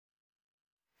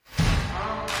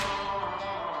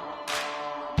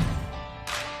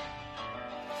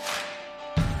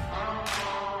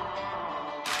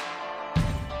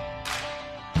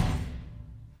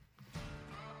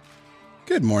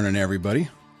Good morning, everybody.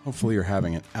 Hopefully you're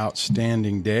having an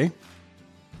outstanding day.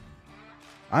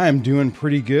 I am doing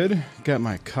pretty good. Got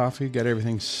my coffee, got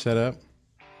everything set up.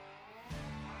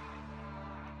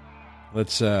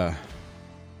 Let's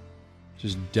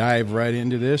just dive right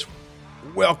into this.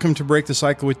 Welcome to Break the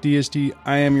Cycle with DSD.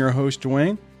 I am your host,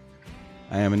 Dwayne.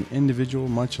 I am an individual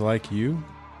much like you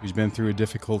who's been through a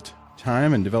difficult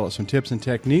time and developed some tips and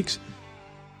techniques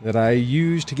that I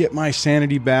use to get my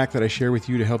sanity back that I share with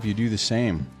you to help you do the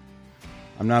same.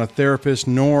 I'm not a therapist,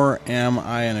 nor am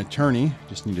I an attorney.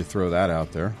 Just need to throw that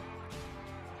out there.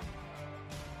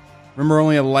 Remember,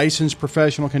 only a licensed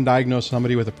professional can diagnose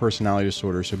somebody with a personality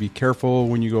disorder, so be careful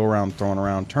when you go around throwing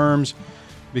around terms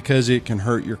because it can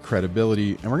hurt your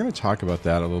credibility, and we're going to talk about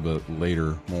that a little bit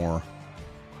later more.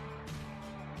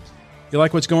 You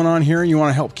like what's going on here and you want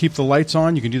to help keep the lights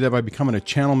on, you can do that by becoming a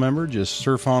channel member. Just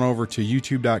surf on over to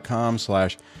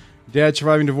youtube.com/Dad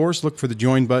Surviving Divorce. Look for the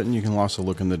join button. You can also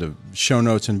look in the show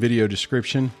notes and video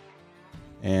description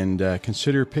and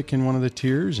consider picking one of the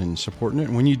tiers and supporting it.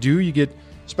 And when you do, you get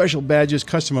special badges,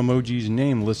 custom emojis,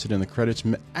 name listed in the credits,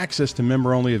 access to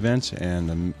member-only events,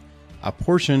 and a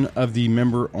portion of the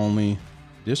member-only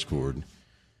Discord.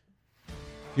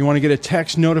 If you want to get a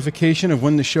text notification of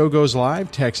when the show goes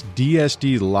live, text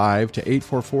DSD live to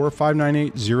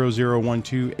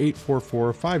 844-598-0012,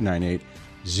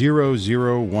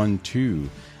 844-598-0012.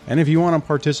 And if you want to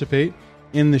participate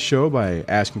in the show by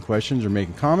asking questions or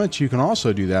making comments, you can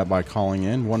also do that by calling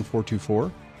in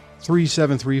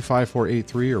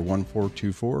 1-424-373-5483 or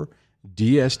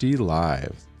 1-424-DSD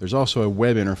live. There's also a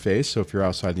web interface, so if you're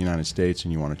outside the United States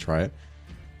and you want to try it,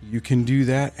 you can do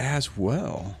that as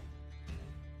well.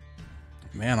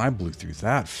 Man, I blew through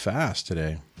that fast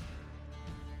today.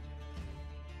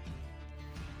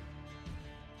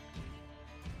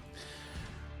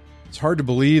 It's hard to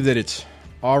believe that it's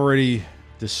already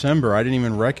December. I didn't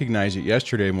even recognize it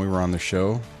yesterday when we were on the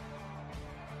show.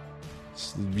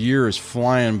 The year is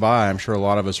flying by. I'm sure a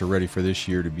lot of us are ready for this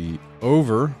year to be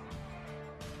over.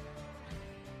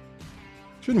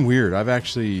 It's been weird.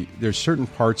 There's certain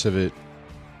parts of it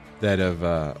that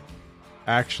have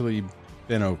actually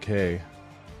been okay.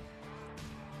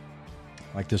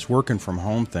 Like this working from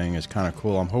home thing is kind of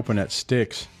cool. I'm hoping that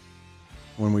sticks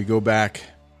when we go back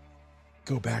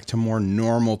to more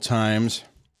normal times.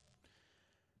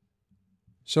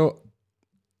 So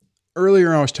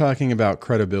earlier I was talking about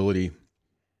credibility.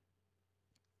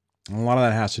 And a lot of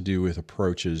that has to do with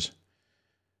approaches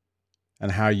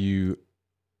and how you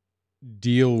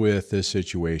deal with this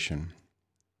situation.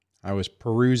 I was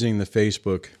perusing the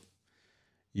Facebook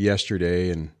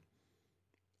yesterday, and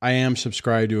I am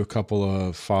subscribed to a couple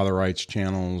of father rights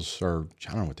channels, or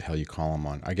I don't know what the hell you call them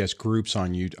on, I guess groups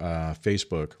on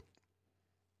Facebook.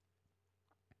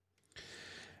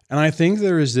 And I think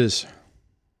there is this,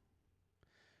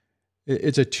 I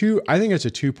think it's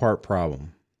a two-part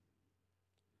problem.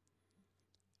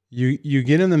 You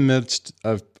get in the midst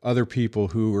of other people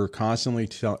who are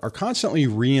constantly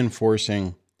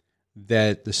reinforcing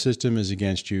that the system is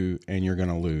against you and you're going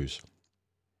to lose.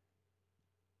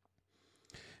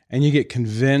 And you get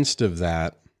convinced of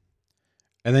that,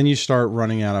 and then you start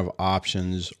running out of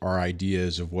options or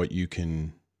ideas of what you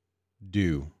can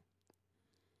do.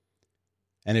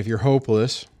 And if you're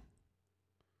hopeless,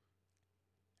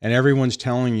 and everyone's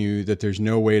telling you that there's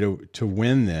no way to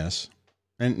win this,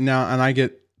 and I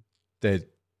get that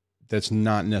that's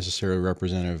not necessarily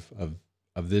representative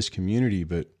of this community,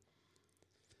 but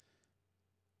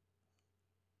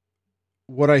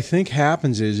what I think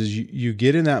happens is you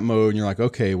get in that mode and you're like,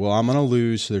 okay, well, I'm going to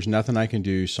lose, so there's nothing I can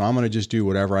do, so I'm going to just do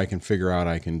whatever I can figure out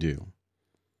I can do.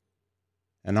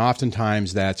 And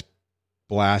oftentimes that's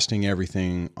blasting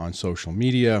everything on social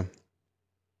media,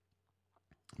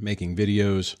 making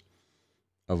videos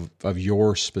of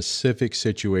your specific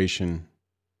situation.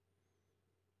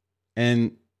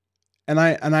 And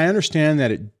I understand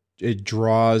that it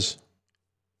draws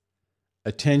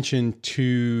attention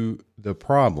to the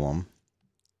problem,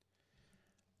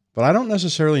 but I don't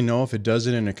necessarily know if it does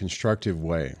it in a constructive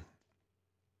way.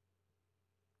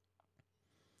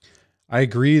 I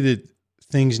agree that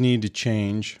things need to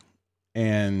change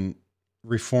and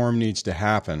reform needs to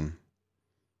happen.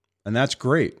 And that's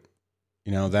great.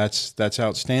 That's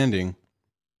outstanding.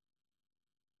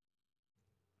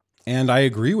 And I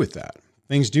agree with that.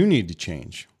 Things do need to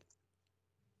change.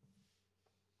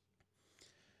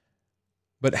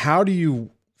 But how do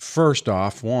you, first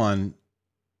off, one,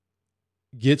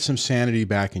 get some sanity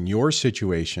back in your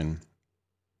situation,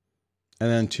 and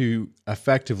then to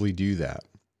effectively do that?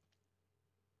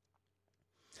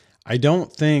 I don't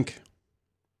think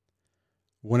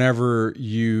whenever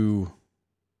you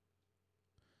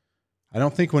I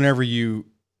don't think whenever you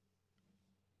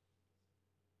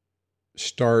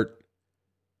start,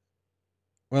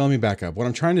 well, let me back up. What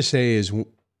I'm trying to say is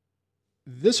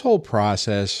this whole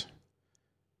process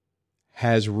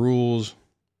has rules,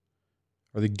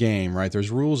 or the game, right?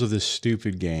 There's rules of this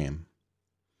stupid game.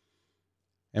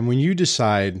 And when you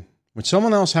decide, when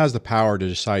someone else has the power to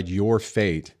decide your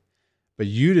fate, but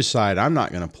you decide, I'm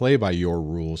not going to play by your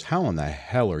rules, how in the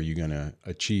hell are you going to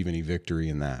achieve any victory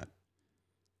in that?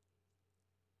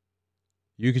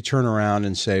 You could turn around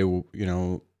and say, well, you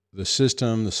know, the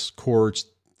system, the courts,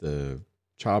 the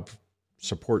child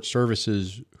support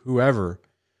services, whoever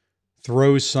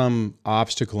throws some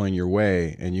obstacle in your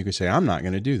way, and you could say, I'm not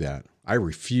going to do that. I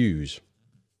refuse.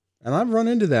 And I've run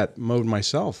into that mode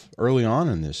myself early on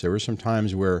in this. There were some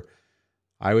times where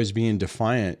I was being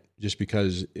defiant just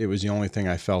because it was the only thing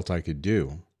I felt I could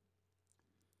do.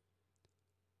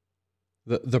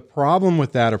 The problem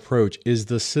with that approach is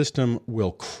the system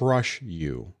will crush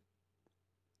you.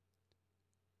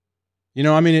 You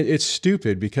know, I mean, it's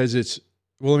stupid because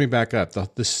well, let me back up.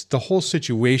 The whole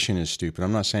situation is stupid.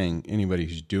 I'm not saying anybody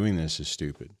who's doing this is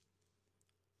stupid.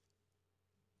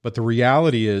 But the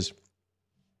reality is,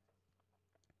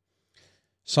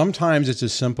 sometimes it's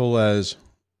as simple as,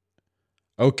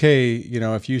 okay, you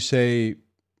know, if you say,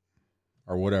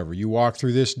 or whatever, you walk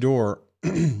through this door,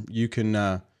 you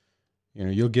can, you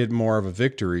know, you'll get more of a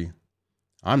victory.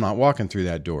 I'm not walking through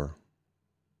that door.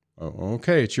 Oh,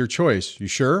 okay, it's your choice. You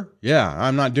sure? Yeah,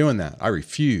 I'm not doing that. I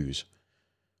refuse.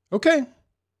 Okay,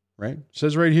 right? It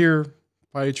says right here,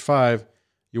 page 5,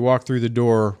 you walk through the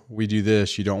door, we do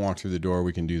this. You don't walk through the door,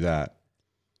 we can do that.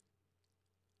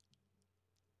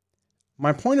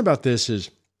 My point about this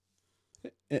is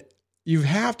you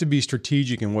have to be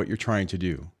strategic in what you're trying to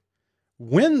do.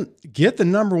 Get the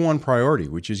number one priority,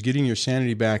 which is getting your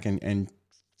sanity back and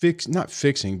not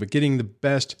fixing, but getting the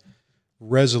best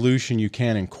resolution you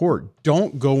can in court.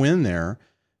 Don't go in there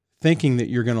thinking that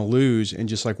you're going to lose and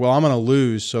just like, well, I'm going to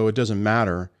lose, so it doesn't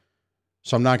matter.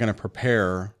 So I'm not going to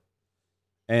prepare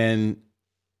and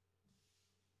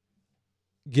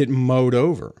get mowed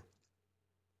over.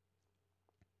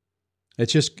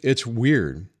 It's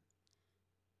weird.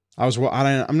 I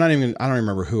don't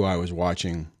remember who I was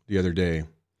watching the other day.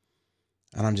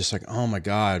 And I'm just like, oh my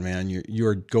God, man,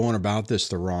 you're going about this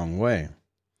the wrong way.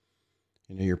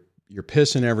 You know, you're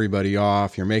pissing everybody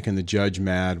off. You're making the judge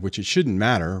mad, which it shouldn't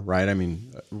matter, right? I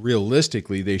mean,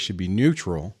 realistically, they should be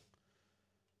neutral.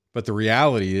 But the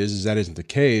reality is that isn't the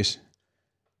case.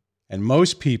 And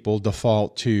most people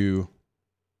default to,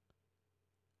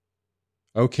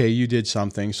 okay, you did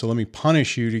something, so let me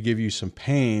punish you to give you some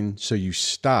pain so you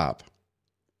stop.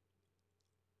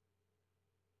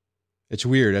 It's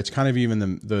weird. That's kind of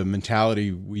even the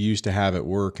mentality we used to have at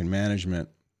work and management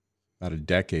about a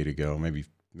decade ago,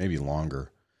 maybe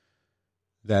longer,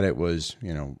 that it was,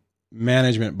 you know,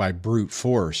 management by brute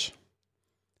force.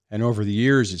 And over the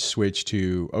years, it's switched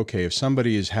to, okay, if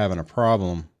somebody is having a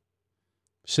problem,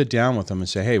 sit down with them and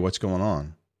say, hey, what's going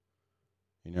on?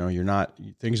 You know,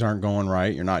 things aren't going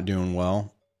right. You're not doing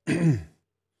well. You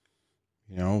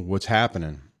know, what's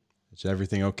happening? Is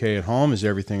everything okay at home? Is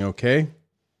everything okay?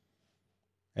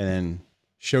 And then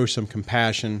show some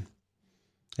compassion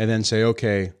and then say,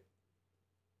 okay,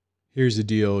 here's the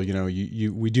deal. You know,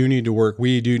 we do need to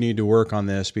work on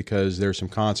this because there's some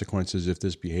consequences if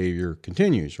this behavior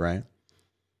continues, right?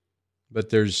 But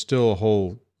there's still a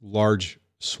whole large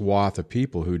swath of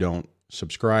people who don't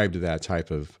subscribe to that type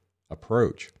of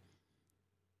approach.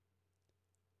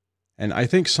 And I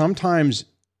think sometimes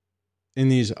in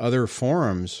these other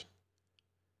forums,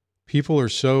 people are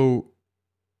so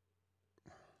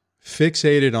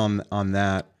fixated on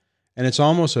that, and it's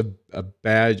almost a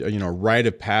badge, you know, rite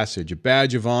of passage, a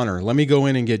badge of honor. Let me go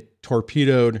in and get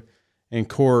torpedoed in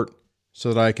court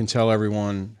so that I can tell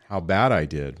everyone how bad I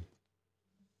did.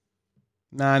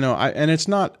 And it's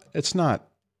not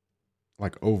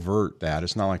like overt that.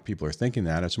 It's not like people are thinking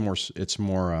that. It's more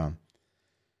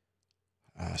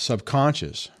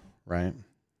subconscious, right?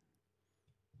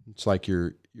 It's like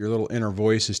your little inner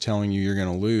voice is telling you you're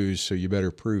going to lose, so you better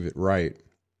prove it right.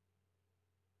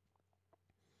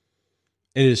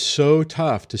 It is so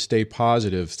tough to stay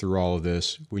positive through all of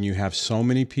this when you have so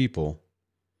many people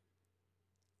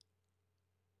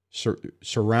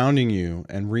surrounding you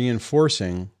and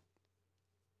reinforcing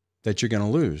that you're going to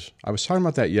lose. I was talking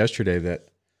about that yesterday,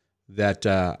 that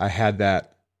I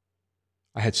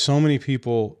had so many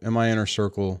people in my inner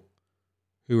circle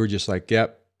who were just like,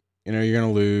 yep, you know, you're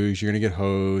going to lose, you're going to get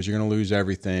hosed, you're going to lose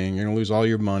everything, you're going to lose all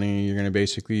your money, you're going to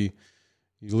basically,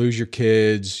 you lose your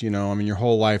kids, you know, I mean, your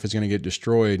whole life is going to get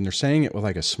destroyed. And they're saying it with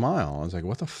like a smile. I was like,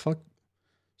 what the fuck?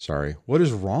 Sorry, what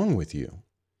is wrong with you?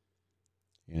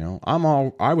 You know,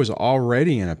 I was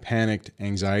already in a panicked,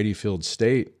 anxiety-filled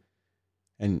state,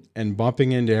 and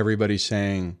bumping into everybody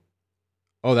saying,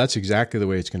 "Oh, that's exactly the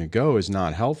way it's going to go," is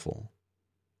not helpful.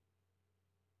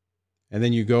 And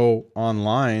then you go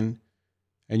online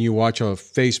and you watch a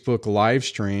Facebook live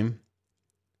stream,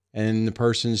 and the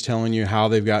person's telling you how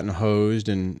they've gotten hosed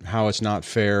and how it's not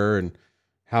fair and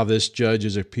how this judge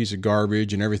is a piece of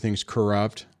garbage and everything's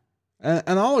corrupt.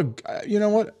 And I'll, you know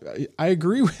what? I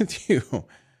agree with you.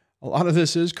 A lot of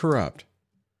this is corrupt.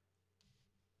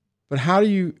 But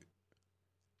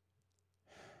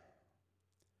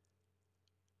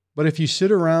but if you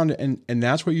sit around and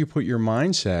that's what you put your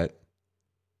mindset,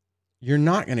 you're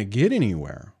not going to get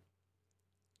anywhere.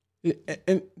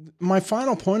 And my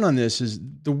final point on this is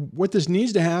what this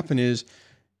needs to happen is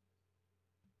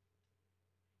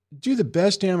do the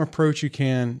best damn approach you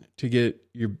can to get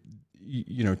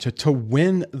to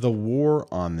win the war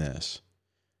on this.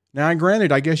 Now,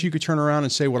 granted, I guess you could turn around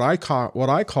and say what I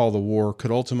call the war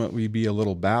could ultimately be a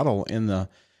little battle in the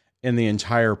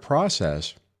entire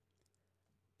process.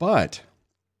 But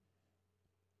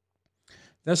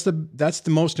that's the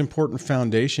most important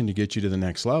foundation to get you to the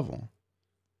next level.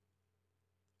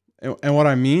 And what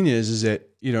I mean is that,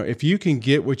 you know, if you can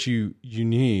get what you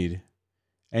need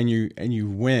and you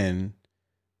win,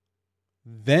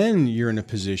 then you're in a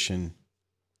position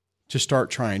to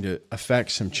start trying to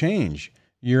affect some change.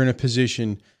 You're in a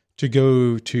position to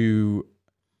go to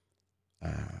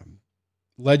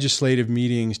legislative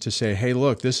meetings to say, "Hey,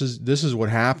 look, this is what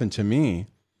happened to me."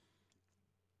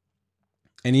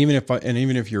 And even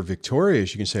if you're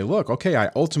victorious, you can say, "Look, okay,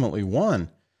 I ultimately won,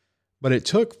 but it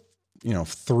took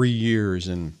 3 years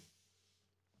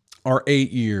or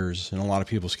 8 years in a lot of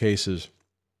people's cases,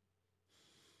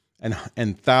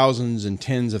 and thousands and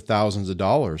tens of thousands of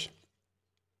dollars."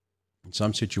 In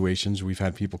some situations, we've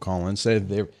had people call in and say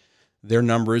their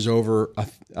number is over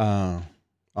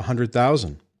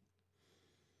 100,000.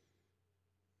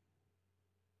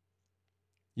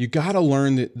 You got to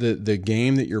learn the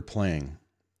game that you're playing.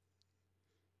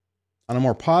 On a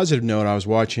more positive note, I was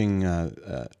watching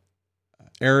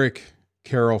Eric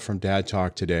Carroll from Dad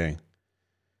Talk today.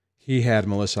 He had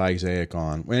Melissa Isaac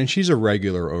on, and she's a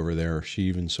regular over there. She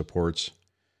even supports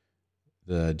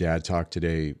the Dad Talk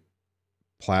Today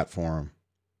platform.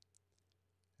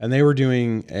 And they were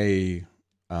doing a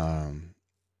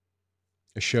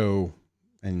show,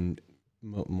 and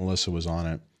Melissa was on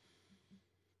it.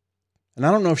 And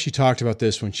I don't know if she talked about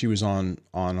this when she was on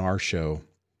our show,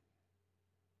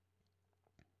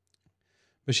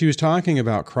 but she was talking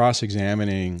about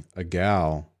cross-examining a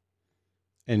gal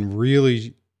and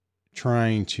really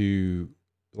trying to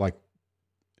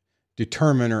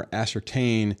determine or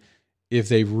ascertain if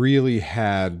they really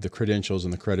had the credentials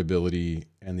and the credibility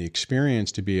and the experience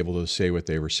to be able to say what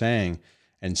they were saying.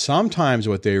 And sometimes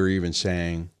what they were even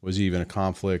saying was even a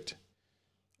conflict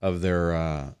of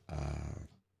their,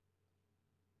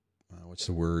 what's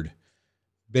the word?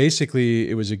 Basically,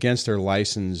 it was against their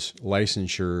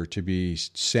licensure to be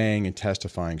saying and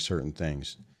testifying certain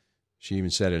things. She even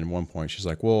said it at one point. She's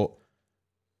like, "Well,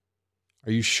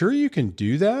 are you sure you can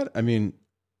do that?" I mean,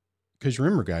 because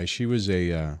remember, guys, she was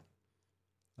a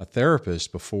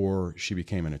therapist before she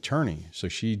became an attorney. So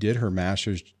she did her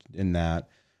master's in that,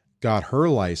 got her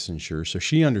licensure. So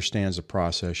she understands the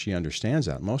process. She understands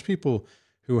that. Most people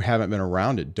who haven't been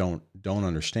around it don't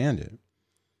understand it.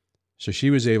 So she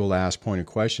was able to ask pointed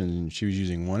questions, and she was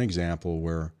using one example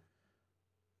where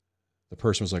the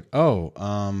person was like, "Oh,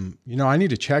 I need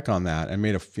to check on that," and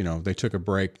they took a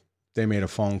break. They made a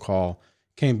phone call,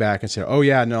 came back and said, "Oh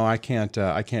yeah, no, I can't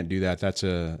do that. That's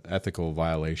a ethical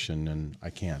violation, and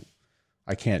I can't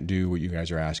do what you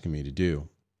guys are asking me to do."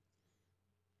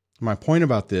 My point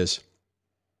about this,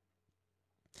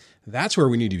 that's where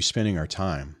we need to be spending our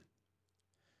time.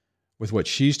 With what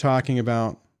she's talking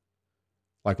about,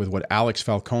 like with what Alex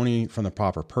Falcone from The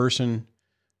Proper Person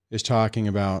is talking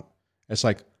about. It's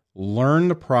like, learn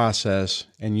the process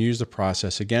and use the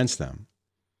process against them.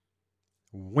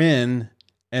 Win,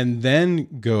 and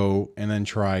then go and then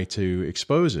try to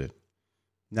expose it.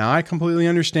 Now, I completely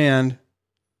understand,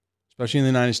 especially in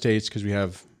the United States, because we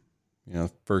have,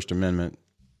 First Amendment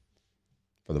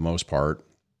for the most part.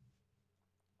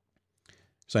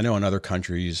 So I know in other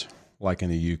countries, like in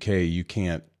the UK, you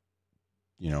can't,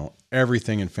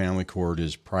 everything in family court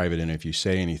is private, and if you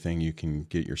say anything, you can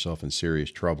get yourself in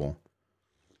serious trouble.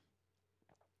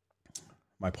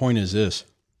 My point is this.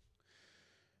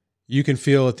 You can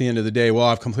feel at the end of the day, well,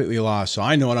 I've completely lost, so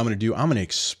I know what I'm going to do. I'm going to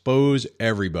expose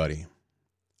everybody.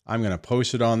 I'm going to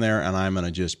post it on there, and I'm going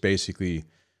to just basically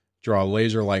draw a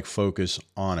laser-like focus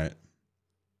on it.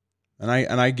 And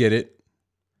I get it,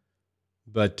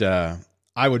 but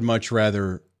I would much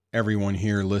rather everyone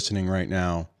here listening right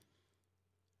now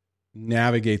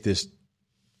navigate this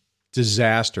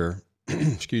disaster,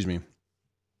 excuse me,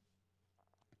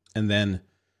 and then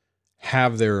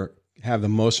have the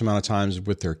most amount of times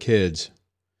with their kids,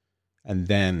 and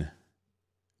then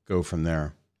go from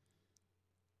there.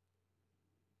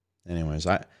 Anyways,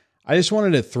 I just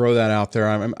wanted to throw that out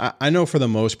there. I know for the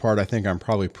most part, I think I'm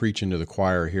probably preaching to the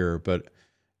choir here, but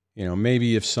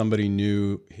maybe if somebody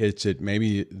new hits it,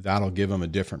 maybe that'll give them a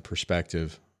different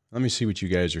perspective. Let me see what you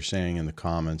guys are saying in the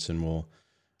comments, and we'll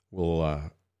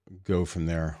go from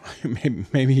there.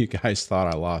 maybe you guys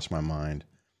thought I lost my mind.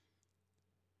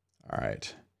 All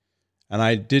right. And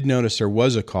I did notice there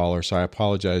was a caller, so I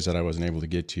apologize that I wasn't able to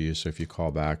get to you. So if you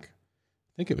call back,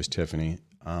 I think it was Tiffany.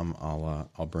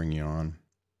 I'll bring you on.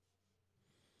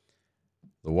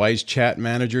 The Wise Chat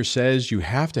Manager says you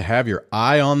have to have your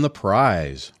eye on the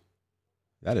prize.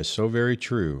 That is so very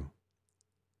true.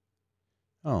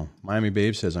 Oh, Miami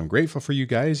Babe says, I'm grateful for you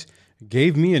guys. It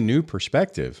gave me a new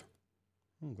perspective.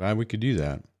 I'm glad we could do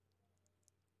that.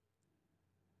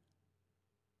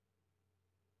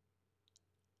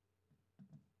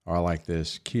 I like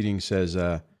this. Keating says,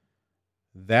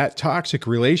 that toxic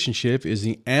relationship is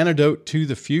the antidote to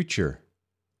the future.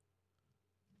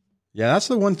 Yeah, that's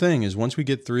the one thing is once we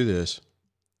get through this,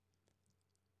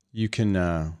 you can,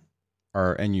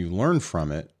 and you learn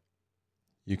from it,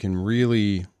 you can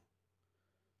really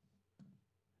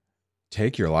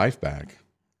take your life back,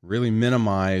 really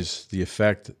minimize the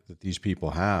effect that these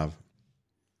people have.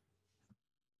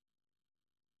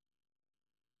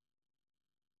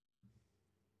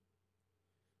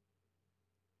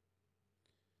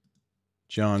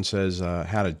 John says,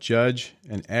 had a judge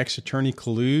and ex-attorney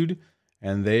collude,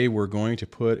 and they were going to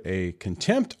put a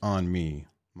contempt on me.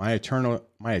 My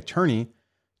attorney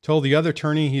told the other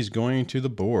attorney he's going to the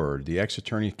board. The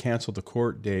ex-attorney canceled the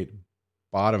court date.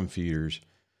 Bottom feeders.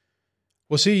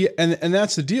 Well, see, and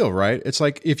that's the deal, right? It's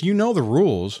like if you know the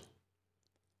rules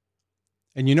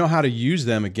and you know how to use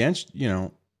them against,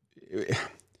 your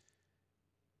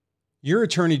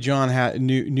attorney, John,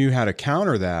 knew how to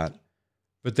counter that.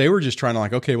 But they were just trying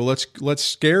to okay, well, let's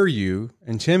scare you,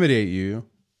 intimidate you,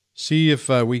 see if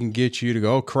we can get you to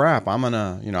go, oh, crap, I'm going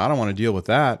to, I don't want to deal with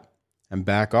that, and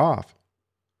back off.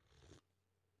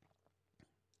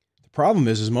 The problem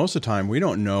is most of the time we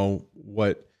don't know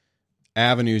what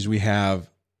avenues we have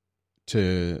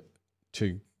to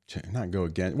not go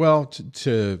against, well,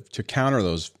 to counter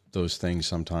those things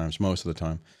sometimes, most of the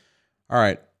time. All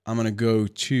right, I'm going to go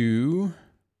to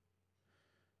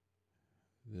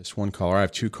this one caller. I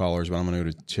have two callers, but I'm going to go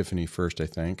to Tiffany first, I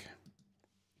think.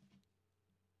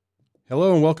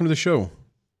 Hello and welcome to the show.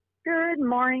 Good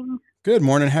morning. Good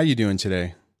morning. How you doing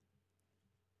today?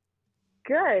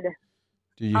 Good.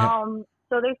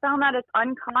 So they found that it's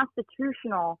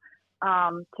unconstitutional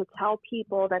to tell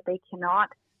people that they cannot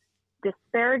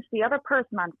disparage the other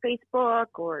person on Facebook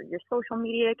or your social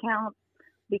media accounts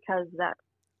because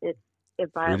it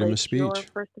violates your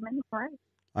First Amendment rights.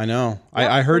 I know. Yep.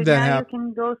 I heard that happen. You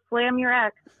can go slam your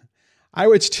ex. I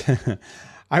would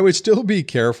still be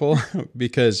careful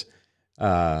because,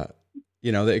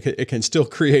 it can still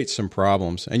create some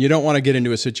problems. And you don't want to get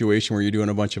into a situation where you're doing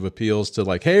a bunch of appeals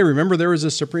to hey, remember there was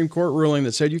a Supreme Court ruling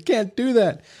that said you can't do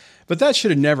that. But that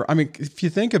should have never, if you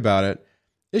think about it,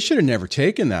 it should have never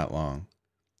taken that long.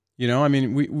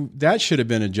 That should have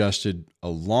been adjusted a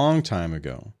long time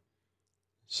ago.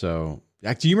 So,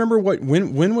 do you remember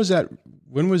when was that?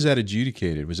 When was that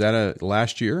adjudicated? Was that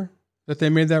last year that they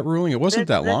made that ruling? It wasn't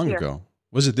that long ago.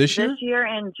 Was it this year? This year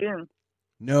in June.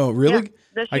 No, really? Yeah,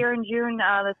 this year in June,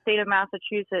 the state of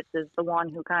Massachusetts is the one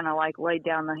who kind of laid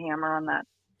down the hammer on that.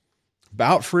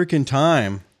 About freaking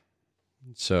time.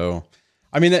 So,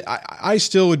 I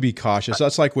still would be cautious.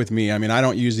 That's like with me. I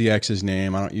don't use the ex's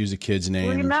name. I don't use the kid's name.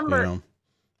 Remember,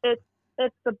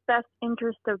 it's the best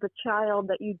interest of the child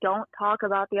that you don't talk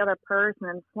about the other person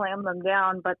and slam them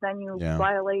down, but then you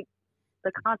violate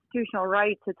the constitutional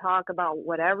right to talk about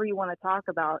whatever you want to talk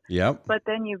about. Yep. But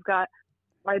then you've got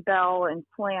libel and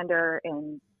slander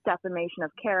and defamation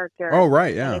of character. Oh,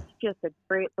 right, yeah. And it's just a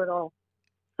great little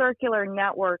circular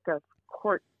network of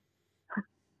court.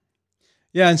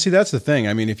 Yeah, and see, that's the thing.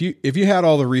 If you had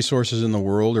all the resources in the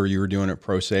world, or you were doing it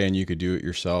pro se and you could do it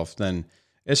yourself, then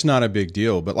it's not a big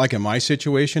deal. But like in my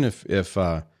situation, if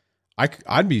I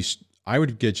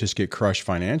would get crushed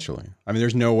financially.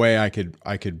 There's no way I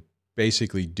could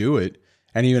basically do it.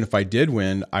 And even if I did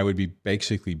win, I would be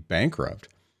basically bankrupt.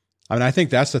 I mean, I think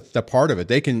that's the part of it.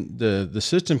 The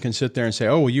system can sit there and say,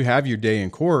 oh, well, you have your day in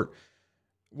court.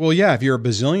 Well, yeah, if you're a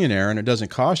bazillionaire and it doesn't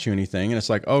cost you anything, and it's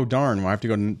like, oh, darn, well, I have to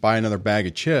go and buy another bag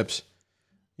of chips,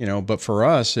 but for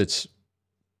us, it's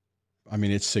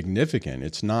significant.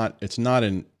 It's not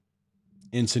an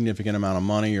insignificant amount of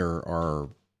money or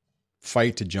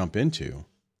fight to jump into.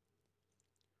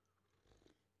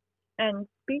 And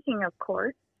speaking of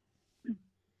court,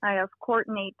 I have court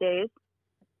in 8 days,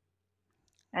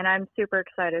 and I'm super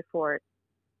excited for it.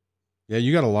 Yeah,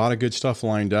 you got a lot of good stuff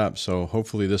lined up, so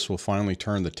hopefully this will finally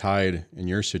turn the tide in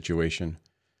your situation.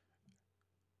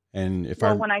 And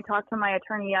when I talked to my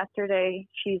attorney yesterday,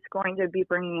 she's going to be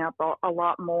bringing up a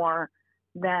lot more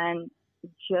than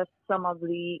just some of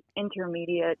the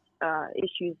intermediate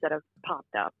issues that have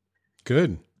popped up.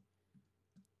 Good.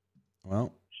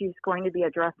 Well, she's going to be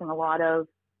addressing a lot of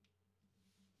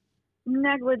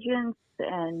negligence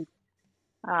and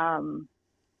a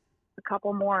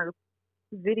couple more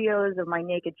videos of my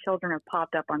naked children have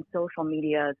popped up on social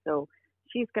media. So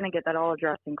she's going to get that all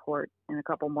addressed in court in a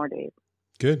couple more days.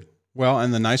 Good. Well,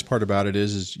 and the nice part about it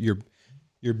is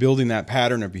you're building that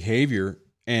pattern of behavior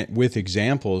and with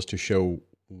examples to show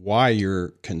why you're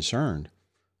concerned.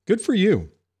 Good for you.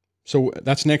 So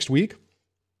that's next week?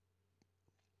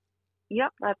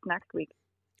 Yep, that's next week.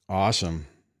 Awesome.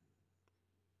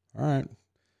 All right.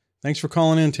 Thanks for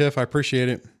calling in, Tiff. I appreciate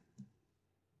it.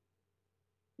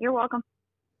 You're welcome.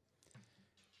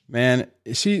 Man,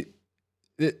 see,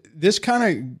 this this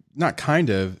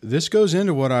goes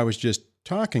into what I was just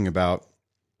talking about,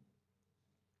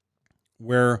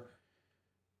 where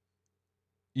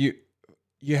you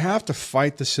have to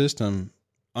fight the system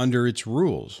under its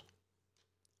rules.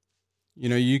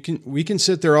 We can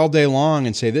sit there all day long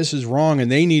and say this is wrong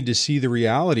and they need to see the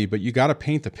reality, but you got to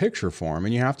paint the picture for them,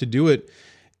 and you have to do it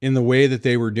in the way that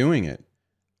they were doing it.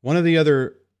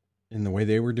 In the way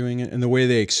they were doing it, and the way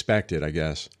they expected, I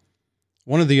guess.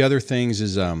 One of the other things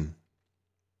is, and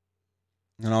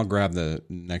I'll grab the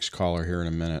next caller here in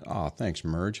a minute. Oh, thanks,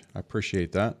 Merge. I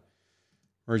appreciate that.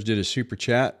 Merge did a super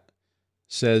chat.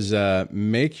 Says,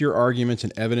 make your arguments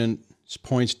and evidence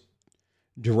points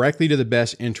directly to the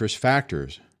best interest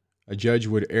factors. A judge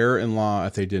would err in law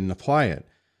if they didn't apply it.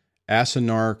 Ask a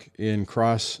narc in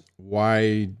cross,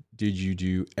 why did you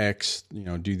do X,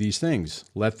 do these things?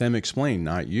 Let them explain,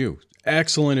 not you.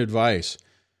 Excellent advice.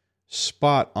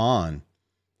 Spot on.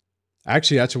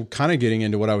 Actually, that's kind of getting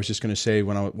into what I was just going to say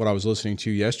what I was listening to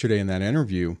yesterday in that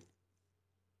interview,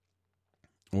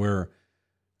 where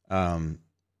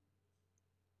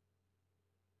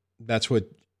that's what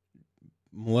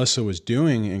Melissa was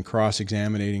doing in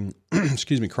examining. I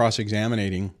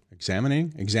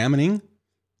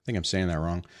think I'm saying that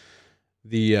wrong.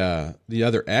 The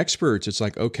other experts, it's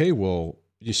like, okay, well,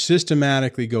 you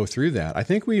systematically go through that. I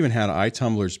think we even had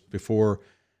iTumblers before.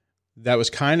 That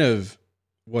was kind of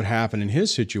what happened in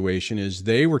his situation, is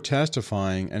they were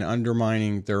testifying and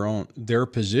undermining their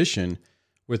position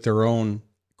with their own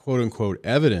quote unquote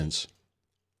evidence.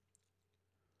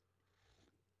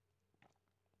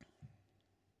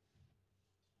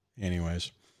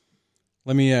 Anyways,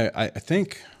 let me, I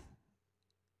think,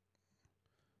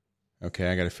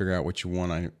 okay, I got to figure out which one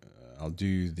I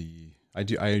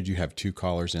do have two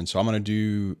callers in. So I'm going to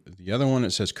do the other one.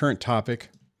 It says current topic.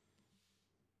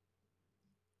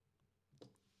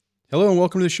 Hello and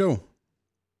welcome to the show.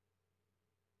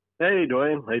 Hey,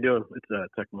 Dwayne. How you doing?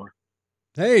 It's Techmore.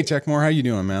 Hey, Techmore. How you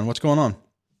doing, man? What's going on?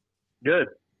 Good,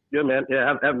 man. Yeah,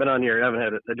 I haven't been on here.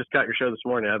 I just got your show this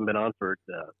morning. I haven't been on for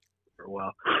a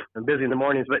while. I'm busy in the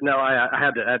mornings, but no, I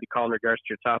had to call in regards to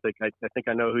your topic. I think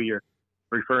I know who you're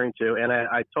referring to, and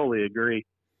I totally agree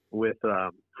with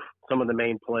some of the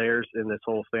main players in this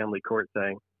whole family court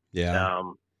thing. Yeah.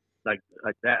 I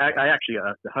actually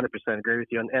 100% agree with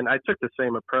you, and I took the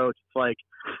same approach. It's like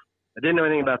I didn't know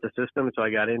anything about the system, so I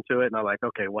got into it, and I'm like,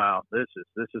 okay, wow, this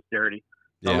is dirty.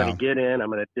 Yeah. I'm going to get in, I'm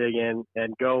going to dig in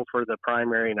and go for the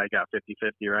primary, and I got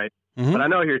 50-50, right? Mm-hmm. But I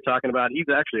know who you're talking about. He's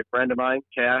actually a friend of mine,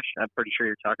 Cash. I'm pretty sure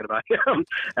you're talking about him,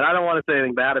 and I don't want to say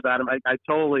anything bad about him. I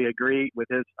totally agree with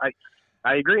his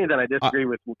I agree, and then I disagree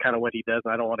with kind of what he does,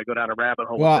 and I don't want to go down a rabbit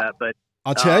hole with that, but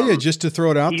I'll tell you, just to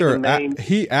throw it out there,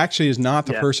 he actually is not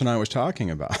the person I was talking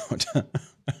about.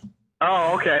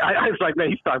 Oh, okay. I was like, man,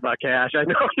 he's talking about Cash. I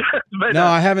know. But, no,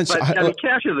 I haven't. But,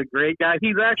 Cash is a great guy.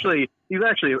 He's actually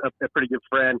a pretty good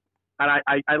friend, and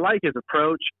I like his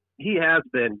approach. He has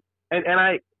been, and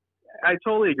I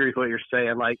totally agree with what you're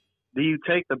saying. Like, do you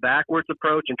take the backwards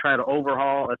approach and try to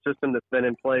overhaul a system that's been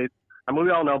in place? I mean,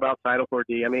 we all know about Title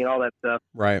 4D. I mean, all that stuff.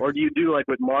 Right. Or do you do like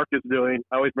what Mark is doing?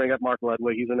 I always bring up Mark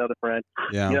Ludwig. He's another friend.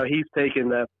 Yeah. He's taken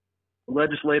the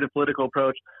legislative political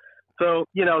approach. So,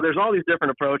 there's all these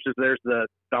different approaches. There's the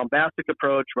bombastic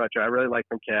approach, which I really like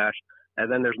from Cash.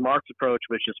 And then there's Mark's approach,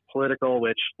 which is political,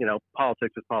 which,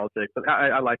 politics is politics. And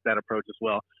I like that approach as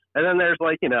well. And then there's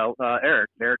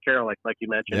Eric Carroll, like you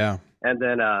mentioned. Yeah. And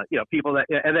then, people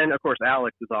and then of course,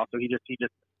 Alex is also, he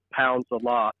just pounds the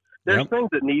law. There's things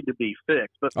that need to be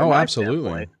fixed. But from my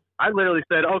standpoint, I literally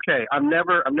said, okay, I'm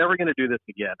never going to do this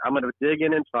again. I'm going to dig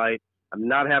in and fight. I'm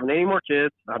not having any more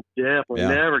kids. I'm definitely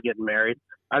never getting married.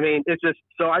 I mean, it's just,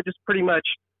 so I just pretty much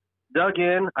dug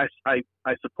in. I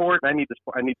support, I need to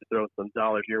throw some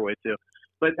dollars your way too.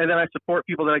 And then I support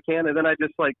people that I can. And then I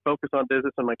just focus on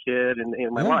business and my kid and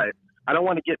my life. I don't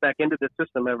want to get back into this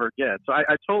system ever again. So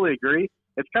I totally agree.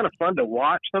 It's kind of fun to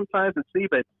watch sometimes and see,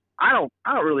 but I don't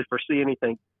really foresee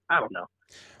anything. I don't know.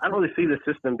 I don't really see the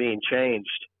system being changed.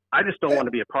 I just don't want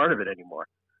to be a part of it anymore.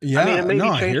 Yeah, I mean, it may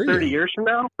be changed 30 years from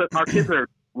now, but our kids are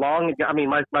long. I mean,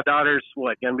 my daughter's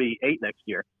going to be 8 next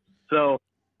year. So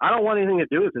I don't want anything to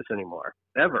do with this anymore,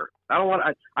 ever. I don't want.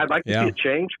 I'd like to see a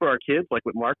change for our kids, like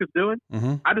what Mark is doing.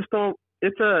 Mm-hmm. I just don't.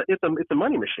 It's a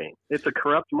money machine. It's a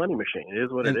corrupt money machine. It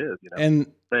is what it is.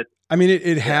 But I mean,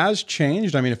 it has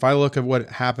changed. I mean, if I look at what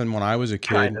happened when I was a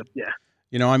kid, kind of, yeah.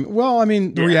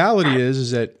 The reality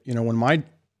is that when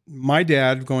my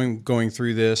dad going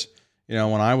through this,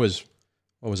 when I was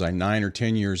 9 or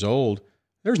 10 years old,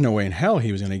 there's no way in hell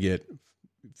he was going to get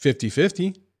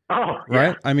 50-50. Oh, right.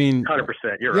 Yeah. I mean, 100%.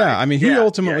 You're right. Yeah. I mean, he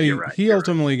ultimately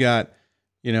ultimately got,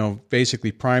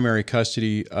 basically primary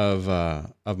custody of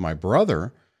my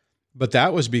brother, but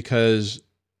that was because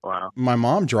my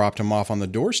mom dropped him off on the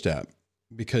doorstep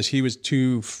because he was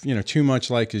too much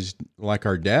like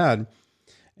our dad.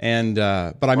 And,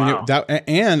 but I mean,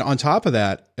 and on top of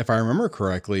that, if I remember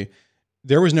correctly,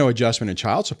 there was no adjustment in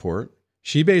child support.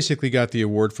 She basically got the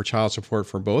award for child support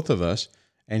for both of us.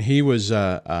 And he was,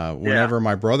 whenever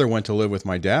my brother went to live with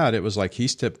my dad, it was like he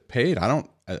still paid. I'll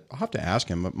have to ask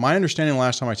him, but my understanding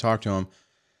last time I talked to him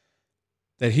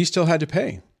that he still had to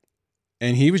pay.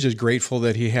 And he was just grateful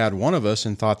that he had one of us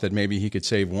and thought that maybe he could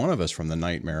save one of us from the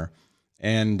nightmare.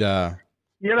 And,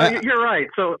 you're right.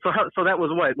 So that was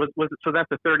what so that's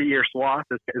a 30-year swath.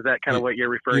 Is that kind of what you're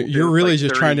referring to? You're really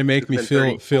just trying to make me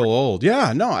feel old.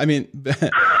 Yeah, no, I mean,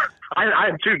 I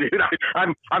am too, dude.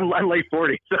 I'm late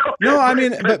 40. So no, I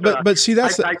mean, but see,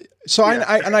 that's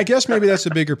I guess maybe that's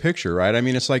the bigger picture, right? I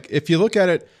mean, it's like if you look at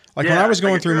it, like when I was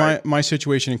going through my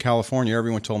situation in California,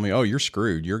 everyone told me, "Oh, you're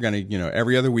screwed. You're gonna,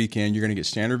 every other weekend you're gonna get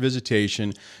standard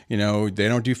visitation. They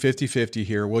don't do 50-50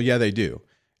 here." Well, yeah, they do.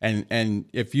 And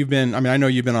if you've been, I mean, I know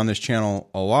you've been on this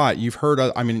channel a lot. You've heard,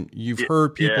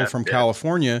 heard people from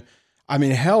California. I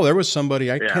mean, hell, there was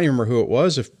somebody, I can't even remember who it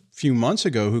was a few months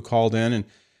ago who called in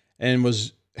and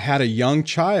had a young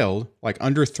child, like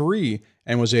under 3,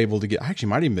 and was able to get, actually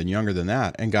might even been younger than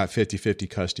that, and got 50-50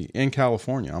 custody in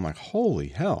California. I'm like, holy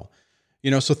hell.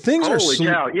 So things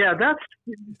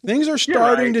things are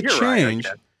starting to change.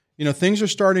 Things are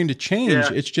starting to change.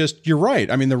 Yeah. It's just, you're right.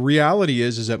 I mean, the reality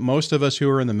is that most of us who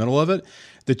are in the middle of it,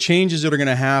 the changes that are going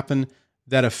to happen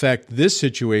that affect this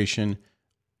situation,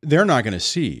 they're not going to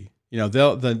see.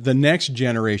 The next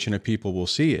generation of people will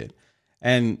see it.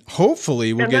 And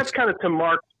hopefully we'll that's kind of to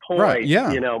Mark's point. Right,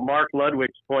 yeah. Mark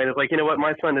Ludwig's point is like, what,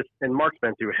 my son is, and Mark's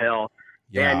been through hell.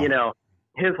 Yeah. And,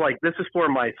 his this is for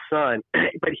my son,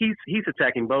 but he's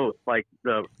attacking both, like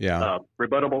the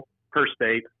rebuttable per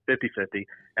state, 50-50,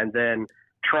 and then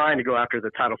trying to go after the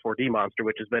Title 4D monster,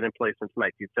 which has been in place since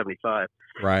 1975.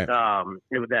 Right.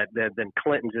 Then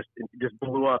Clinton just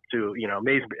blew up to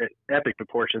amazing, epic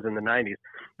proportions in the 90s.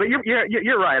 But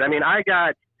you're right. I mean, I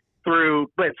got through,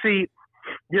 but see,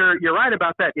 you're right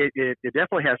about that. It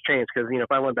definitely has changed because if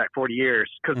I went back 40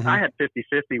 years, because I had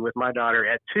 50-50 with my daughter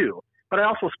at 2. But I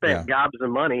also spent gobs of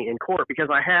money in court because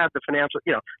I had the financial,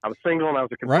 I was single and I was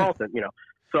a consultant,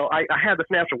 So I had the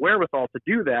financial wherewithal to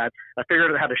do that. I figured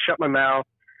out how to shut my mouth,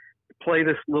 play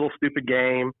this little stupid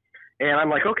game. And I'm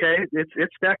like, okay,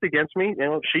 it's stacked against me.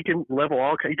 She can level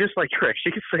all, just like Chris.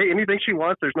 She can say anything she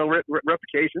wants. There's no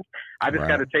repercussions. I just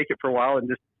got to take it for a while and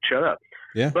just shut up.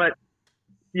 Yeah. But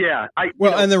yeah,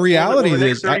 and the reality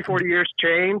is 30, 40 years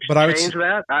change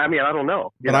that. I mean, I don't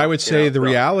know. But I would say the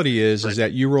reality is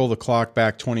that you roll the clock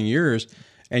back 20 years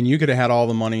and you could have had all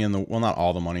the money not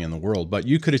all the money in the world, but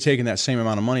you could have taken that same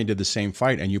amount of money, did the same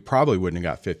fight, and you probably wouldn't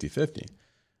have got 50-50.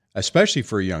 Especially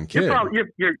for a young kid.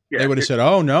 They would have said,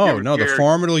 oh, no, the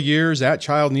formative years, that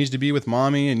child needs to be with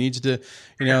mommy and needs to,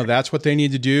 that's what they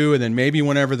need to do. And then maybe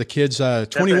whenever the kid's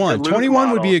 21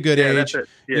 would be a good age,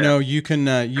 you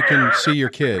can see your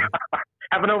kid.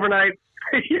 Have an overnight.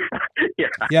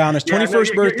 On his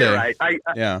 21st birthday. Right.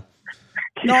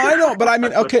 No, I know, but I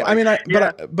mean, okay, I mean,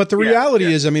 but the reality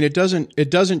is, I mean, it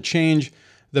doesn't change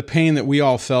the pain that we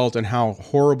all felt and how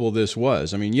horrible this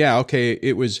was. I mean, yeah, okay,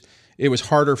 it was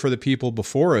harder for the people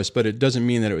before us, but it doesn't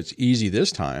mean that it was easy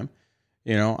this time.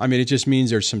 You know, I mean, it just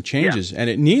means there's some changes, and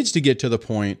it needs to get to the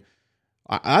point.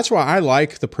 That's why I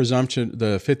like the presumption,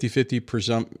 the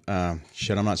 50-50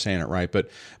 shit, I'm not saying it right, but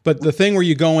the thing where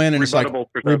you go in and it's like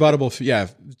rebuttable, yeah,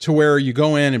 to where you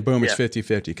go in and boom, it's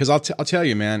 50-50. Because I'll tell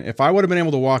you, man, if I would have been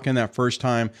able to walk in that first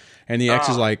time and the ex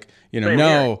is like, he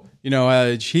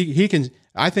can,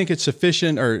 I think it's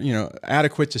sufficient or,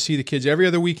 adequate to see the kids every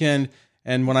other weekend.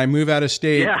 And when I move out of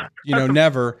state,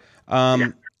 never.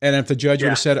 And if the judge would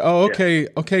have said, oh,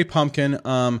 okay, pumpkin,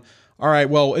 all right,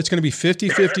 well, it's going to be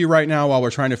 50-50 right now while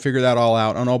we're trying to figure that all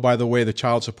out. And oh, by the way, the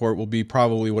child support will be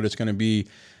probably what it's going to be.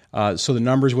 So the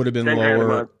numbers would have been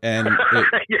lower. And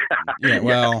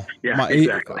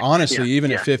honestly,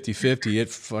 even at 50-50, it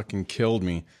fucking killed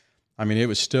me. I mean, it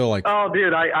was still like, oh,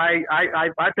 dude, I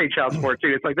pay child support too.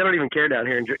 It's like they don't even care down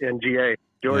here in GA,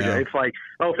 Georgia. Yeah. It's like,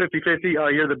 oh, 50-50. Oh,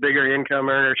 you're the bigger income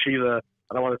earner.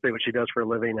 I don't want to say what she does for a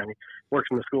living. I mean, works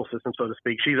in the school system, so to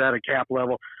speak. She's at a cap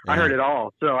level. I heard it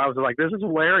all. So I was like, this is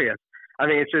hilarious. I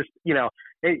mean, it's just, you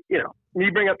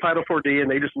bring up Title 4D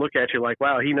and they just look at you like,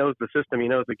 wow, he knows the system. He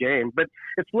knows the game. But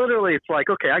it's like,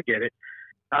 okay, I get it.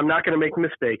 I'm not going to make a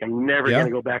mistake. I'm never going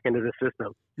to go back into the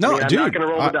system. No, I'm not going to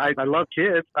roll the dice. I love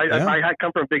kids. I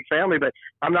come from a big family, but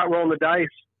I'm not rolling the dice.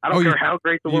 I don't care how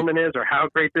great the woman is or how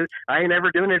great this. I ain't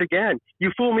ever doing it again.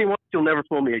 You fool me once, you'll never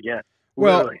fool me again.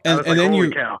 Well, and then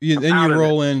you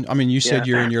roll in. I mean, you said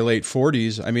you're in your late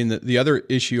 40s. I mean, the other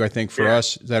issue I think for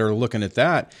us that are looking at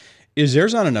that is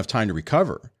there's not enough time to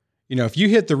recover. If you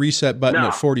hit the reset button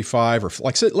at 45, or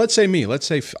like let's say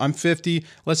I'm 50.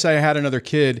 Let's say I had another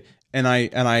kid and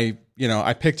I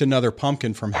picked another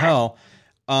pumpkin from hell.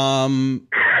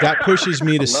 That pushes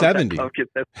me to 70.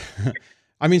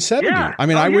 I mean, 70. Yeah. I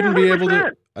mean, I wouldn't be able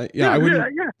to.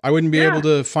 I wouldn't be able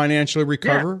to financially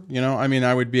recover. I mean,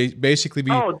 I would basically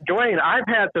be. Oh, Dwayne, I've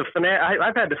had to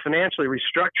financially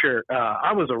restructure.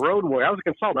 I was a road warrior. I was a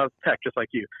consultant. I was a tech, just like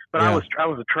you. But I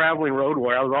was a traveling road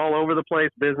warrior. I was all over the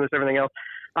place, business, everything else.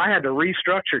 I had to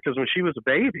restructure because when she was a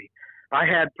baby, I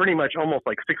had pretty much almost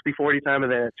like 60-40 time,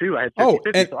 and then at 2 I had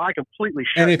 50-50, so I completely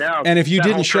shut it down. And if you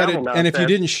didn't shut it,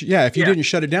 didn't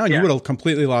shut it down, you would have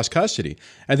completely lost custody.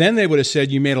 And then they would have said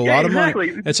you made a lot of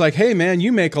money. It's like, hey man,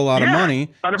 you make a lot of money,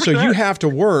 100%. So you have to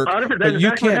work, but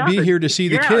you can't be here to see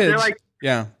the kids. Like,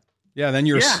 then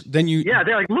you.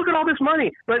 They're like, look at all this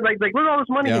money, like look at all this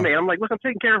money you made. I'm like, look, I'm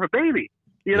taking care of a baby.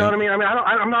 You know what I mean? I'm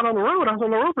not on the road. I was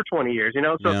on the road for 20 years,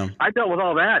 So I dealt with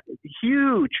all that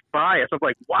huge bias. I was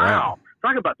like, wow,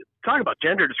 talk about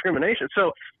gender discrimination.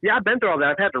 So I've been through all that.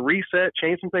 I've had to reset,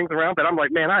 change some things around, but I'm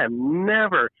like, man, I am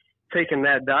never taking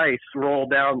that dice roll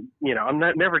down. I'm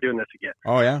never doing this again.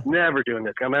 Oh yeah. Never doing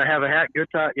this. I'm going to have a good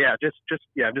time. Yeah. Just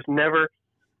never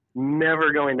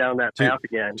going down that path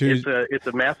again. It's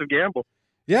a massive gamble.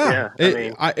 Yeah.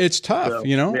 It's tough,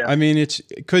 I mean, it's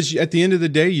because at the end of the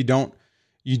day, you don't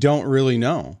really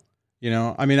know,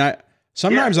 I mean,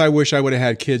 sometimes I wish I would have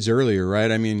had kids earlier. Right.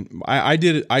 I mean,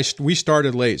 we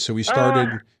started late. So we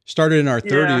started in our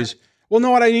 30s. Well,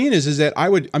 no, what I mean is that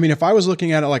if I was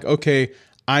looking at it like, okay,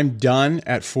 I'm done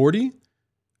at 40,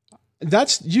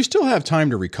 you still have time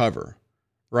to recover.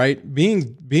 Right.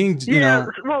 Being,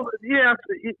 Well, yeah.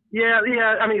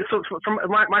 I mean, so from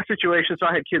my situation, so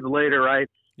I had kids later, right?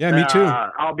 Yeah, me too.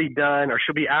 I'll be done, or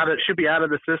she'll be out of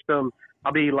the system.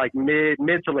 I'll be like mid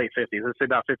to late 50s. Let's say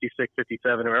about 56,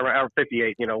 57, or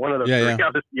 58. One of those.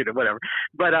 Whatever.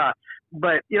 But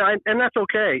and that's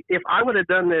okay. If I would have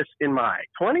done this in my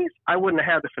 20s, I wouldn't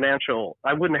have the financial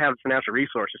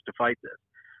resources to fight this.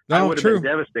 No, I would have been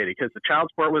devastated because the child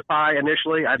support was high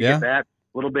initially. I'd get that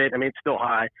a little bit. I mean, it's still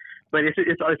high, but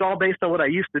it's all based on what I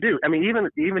used to do. I mean, even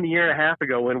a year and a half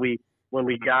ago when we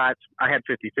got, I had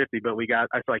 50-50, but I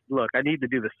was like, look, I need to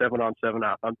do the 7 on 7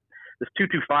 off. This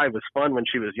 2-2-5 was fun when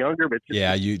she was younger, but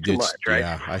it's too much, right?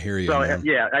 Yeah, I hear you. So man.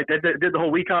 I did the whole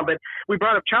week on, but we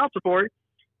brought up child support,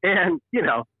 and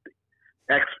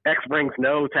X brings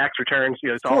no tax returns.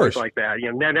 It's always like that.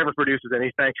 Never produces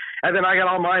anything. And then I got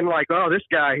all mine like, oh, this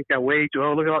guy, he's got way too.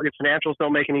 Oh, look at all your financials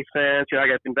don't make any sense. I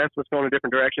got investments going in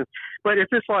different directions. But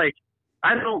it's just like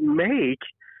I don't make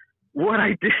what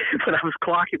I did when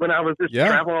I was just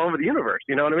traveling all over the universe.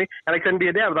 You know what I mean? And I couldn't be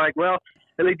a dad. But like, well,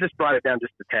 and they just brought it down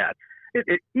just a tad.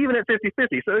 Even at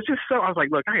 50-50. So it's just I was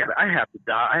like, look, I have to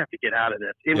die. I have to get out of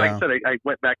this. And like I said, I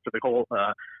went back to the whole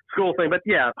school thing. But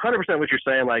 100% what you're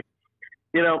saying, like,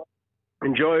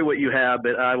 enjoy what you have,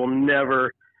 but I will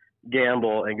never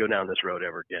gamble and go down this road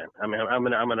ever again. I mean, I'm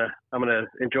gonna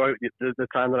enjoy the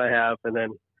time that I have, and then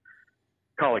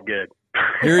call it good.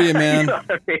 Hear you, man. You know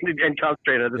what I mean? And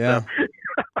concentrate on the stuff.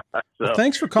 So, well,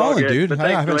 thanks for calling, dude.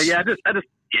 I just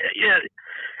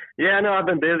no, I've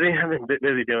been busy. I've been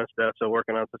busy doing stuff, so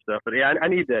working on some stuff. But yeah, I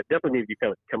definitely need to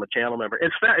become a channel member.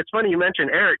 It's funny you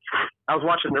mentioned Eric. I was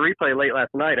watching the replay late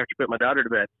last night after I put my daughter to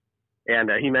bed, and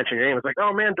he mentioned your name. I was like,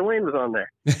 oh man, Dwayne was on there.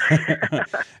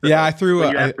 Yeah, I threw.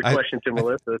 You asked a question to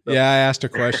Melissa. So. Yeah, I asked a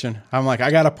question. I'm like,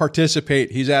 I got to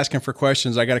participate. He's asking for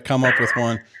questions. I got to come up with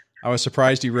one. I was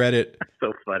surprised he read it.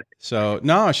 So funny. So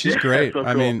no, she's great. So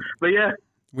I mean, but yeah,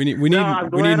 we need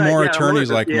more attorneys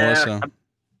like Melissa.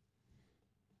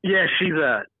 Yeah, she's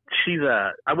I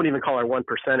wouldn't even call her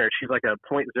 1%er. She's like a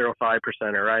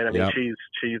 0.05%er, right? I mean, she's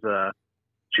a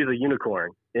unicorn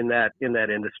in that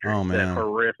industry. Oh, man. That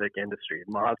horrific industry,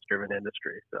 monster-driven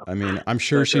industry. So I mean, I'm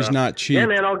sure she's not cheap. Yeah,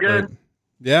 man, all good. But,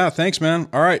 yeah, thanks, man.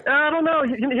 All right. I don't know.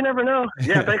 You never know.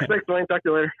 Yeah, thanks, Dwayne. Talk to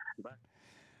you later. Bye.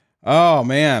 Oh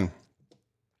man,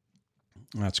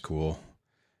 that's cool.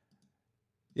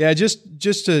 Yeah,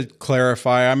 just to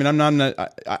clarify, I mean, I'm not.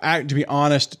 To be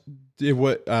honest,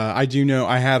 I do know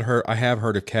I have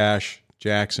heard of Cash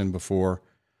Jackson before,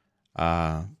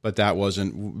 but that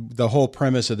wasn't the whole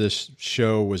premise of this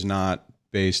show. Was not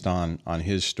based on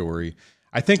his story.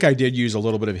 I think I did use a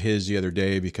little bit of his the other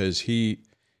day because he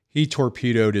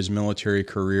torpedoed his military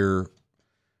career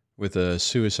with a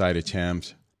suicide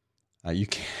attempt. You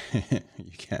can't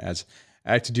as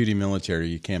active duty military,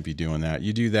 you can't be doing that.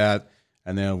 You do that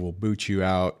and then we'll boot you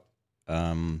out.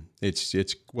 It's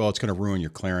going to ruin your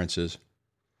clearances.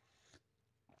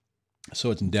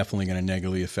 So it's definitely going to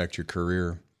negatively affect your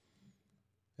career.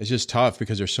 It's just tough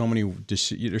because there's so many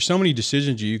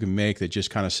decisions you can make that just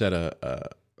kind of set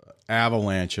a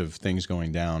avalanche of things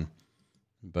going down.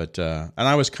 But and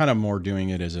I was kind of more doing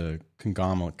it as a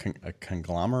conglomerate, a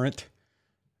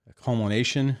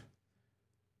culmination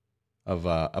of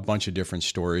a bunch of different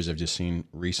stories I've just seen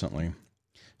recently.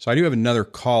 So I do have another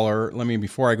caller.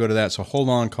 Before I go to that, so hold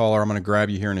on, caller. I'm going to grab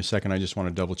you here in a second. I just want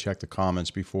to double check the comments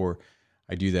before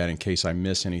I do that in case I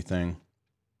miss anything.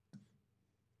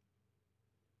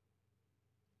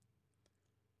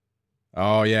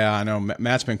 Oh yeah, I know.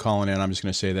 Matt's been calling in. I'm just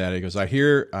going to say that. He goes, I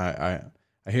hear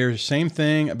the same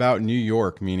thing about New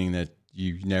York, meaning that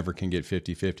you never can get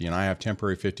 50-50, and I have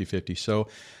temporary 50-50. So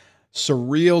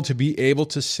surreal to be able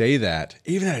to say that.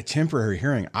 Even at a temporary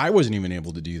hearing, I wasn't even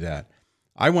able to do that.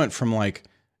 I went from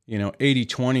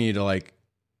 80-20 to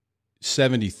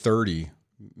 70-30,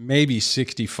 maybe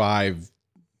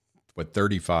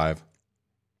 65-35.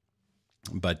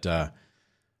 But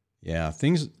yeah,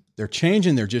 things, they're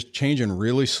changing. They're just changing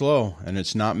really slow, and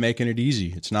it's not making it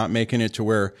easy. It's not making it to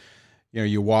where,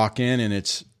 you walk in and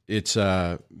it's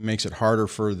makes it harder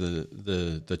for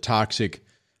the toxic,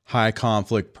 high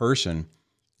conflict person.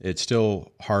 It's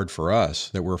still hard for us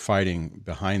that we're fighting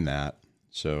behind that.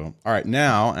 So, all right,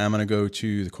 now I'm going to go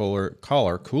to the caller.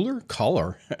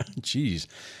 Jeez.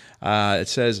 It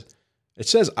says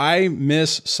I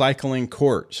miss cycling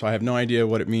court. So I have no idea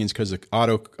what it means because the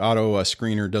auto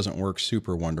screener doesn't work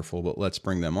super wonderful, but let's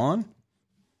bring them on.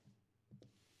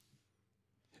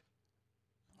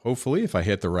 Hopefully, if I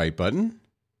hit the right button.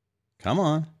 Come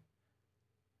on.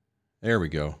 There we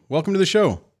go. Welcome to the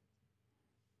show.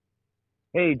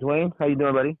 Hey, Dwayne. How you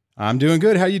doing, buddy? I'm doing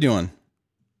good. How you doing?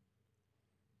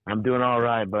 I'm doing all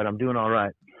right, bud. I'm doing all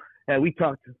right. Yeah, we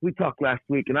talked last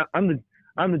week, and I'm the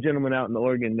gentleman out in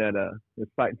Oregon that is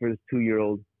fighting for this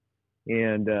 2-year-old,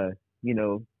 and I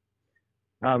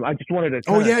just wanted to.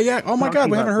 Oh yeah. Oh my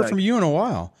God, we haven't heard from you in a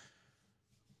while.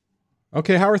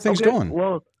 Okay, how are things going?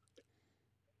 Well,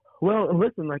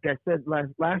 listen, like I said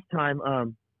last time,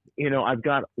 I've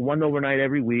got one overnight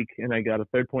every week, and I got a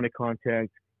third point of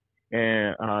contact,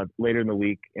 and later in the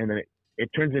week, and then it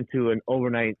turns into an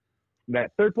overnight.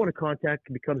 That third point of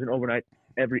contact becomes an overnight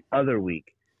every other week.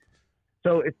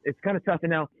 So it's kind of tough.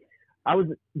 And now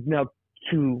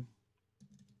to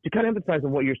kind of emphasize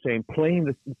on what you're saying,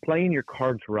 playing your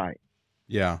cards right.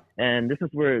 Yeah. And this is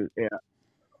where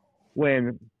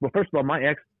first of all, my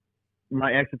ex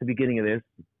at the beginning of this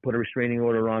put a restraining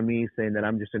order on me saying that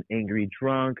I'm just an angry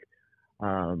drunk.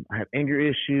 I have anger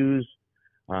issues,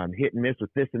 hit and miss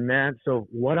with this and that. So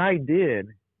what I did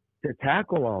to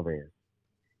tackle all this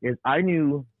is I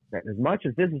knew that as much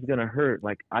as this is going to hurt,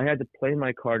 I had to play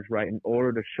my cards right in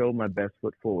order to show my best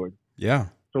foot forward. Yeah.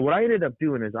 So what I ended up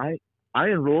doing is I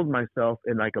enrolled myself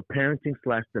in a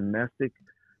parenting/domestic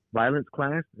violence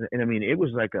class. And I mean, it was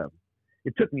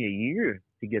it took me a year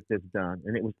to get this done.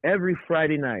 And it was every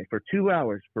Friday night for 2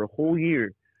 hours for a whole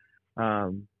year.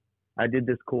 I did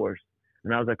this course.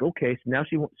 And I was like, okay, so now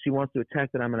she wants to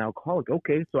attack that I'm an alcoholic.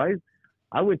 Okay, so I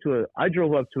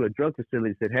drove up to a drug facility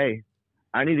and said, hey,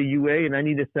 I need a UA and I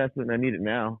need assessment and I need it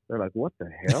now. They're like, what the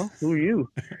hell? Who are you?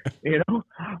 You know,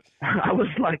 I was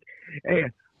like, hey,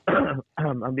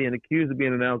 I'm being accused of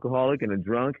being an alcoholic and a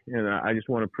drunk, and I just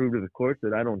want to prove to the courts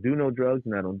that I don't do no drugs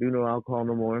and I don't do no alcohol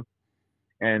no more.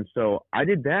 And so I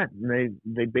did that, and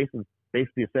they basically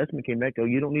the assessment came back, oh,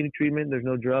 you don't need a treatment. There's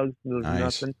no drugs. There's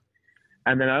nothing.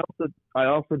 And then I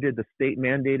also did the state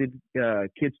mandated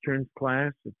kids turns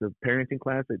class. It's a parenting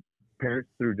class that parents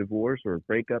through divorce or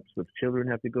breakups with children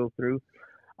have to go through.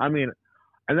 I mean,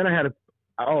 and then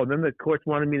then the courts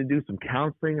wanted me to do some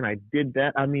counseling, and I did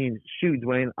that. I mean, shoot,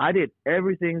 Dwayne, I did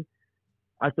everything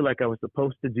I feel like I was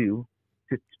supposed to do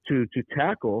to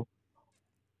tackle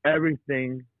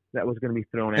everything that was going to be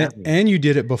thrown at me. And you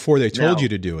did it before they told you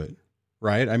to do it,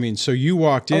 right? I mean, so you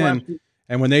walked in, absolutely.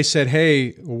 And when they said,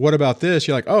 hey, what about this?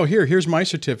 You're like, oh, here's my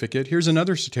certificate. Here's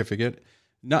another certificate.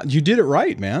 You did it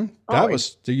right, man.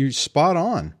 You spot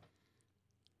on.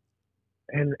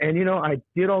 And you know, I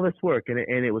did all this work, and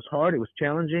it was hard. It was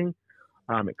challenging.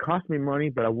 It cost me money,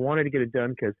 but I wanted to get it done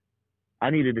because I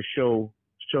needed to show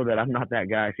that I'm not that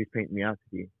guy she's painting me out to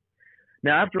be.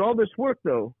 Now, after all this work,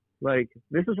 though, like,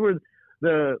 this is where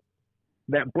that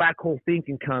black hole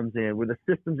thinking comes in, where the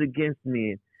system's against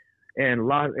me, and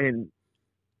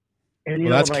you know,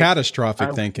 that's like,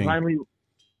 catastrophic thinking. Finally,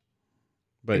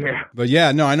 but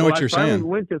yeah, no, I know what you're saying.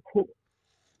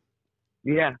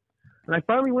 Yeah. And I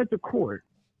finally went to court.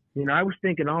 You know, I was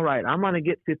thinking, all right, I'm going to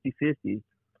get 50-50.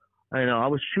 I know, I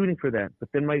was shooting for that. But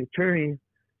then my attorney,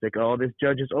 like, oh, this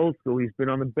judge is old school. He's been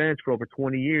on the bench for over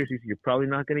 20 years. He said, you're probably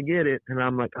not going to get it. And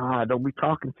I'm like, don't be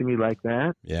talking to me like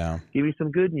that. Yeah. Give me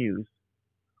some good news.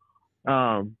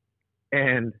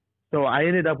 And so I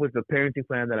ended up with the parenting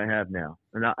plan that I have now.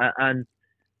 And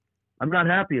I'm not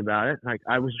happy about it. Like,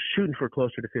 I was shooting for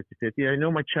closer to 50-50. I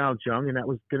know my child's young, and that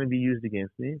was going to be used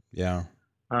against me. Yeah.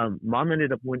 Mom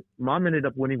ended up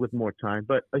winning with more time.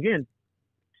 But again,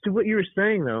 to what you were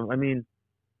saying, though, I mean,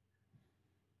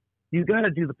 you got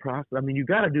to do the process. I mean, you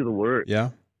got to do the work.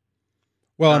 Yeah.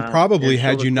 Well, and probably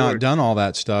had you not done all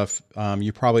that stuff,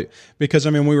 you probably, because I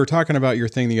mean, we were talking about your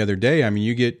thing the other day. I mean,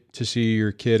 you get to see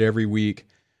your kid every week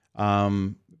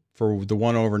for the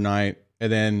one overnight, and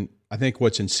then I think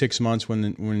in 6 months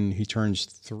when he turns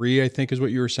 3, I think is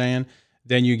what you were saying.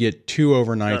 Then you get 2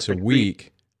 overnights a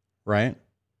week, right?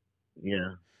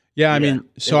 Yeah. Yeah. I mean,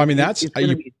 so I mean,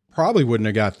 you probably wouldn't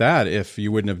have got that if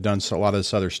you wouldn't have done a lot of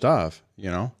this other stuff,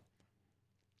 you know?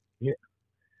 Yeah.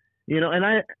 You know, and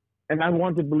I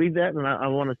want to believe that, and I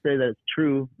want to say that it's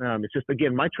true. It's just,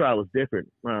 again, my trial was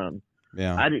different.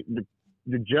 Yeah.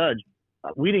 The judge,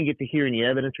 we didn't get to hear any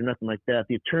evidence or nothing like that.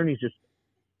 The attorneys just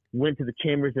went to the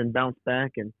chambers and bounced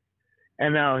back. And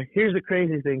now here's the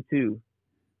crazy thing too.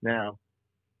 Now,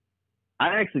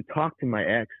 I actually talked to my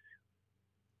ex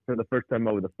for the first time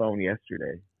over the phone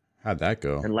yesterday. How'd that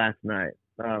go? And last night,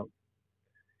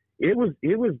 it was,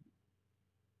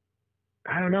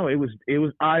 I don't know. It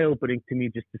was eye opening to me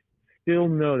just to still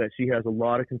know that she has a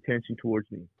lot of contention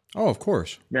towards me. Oh, of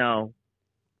course. Now,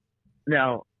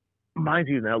 mind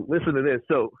you, now listen to this.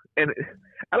 So, and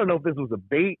I don't know if this was a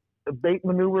bait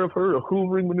maneuver of her, a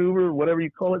hoovering maneuver, whatever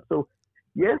you call it. So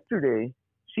yesterday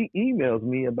she emails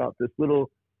me about this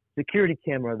little security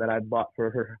camera that I bought for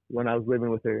her when I was living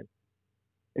with her.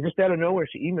 And just out of nowhere,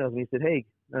 she emails me and said, hey,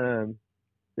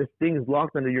 this thing is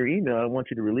locked under your email. I want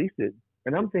you to release it.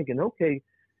 And I'm thinking, okay,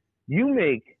 you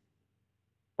make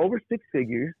over 6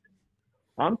 figures.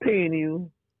 I'm paying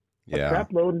you a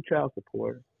crap load in child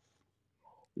support.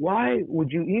 Why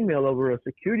would you email over a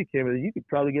security camera that you could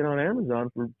probably get on Amazon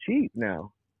for cheap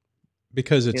now?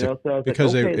 Because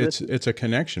it's a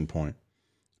connection point.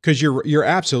 Because you're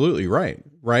absolutely right.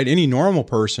 Any normal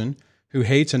person who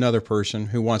hates another person,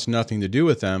 who wants nothing to do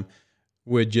with them,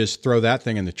 would just throw that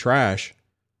thing in the trash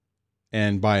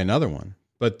and buy another one.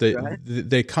 But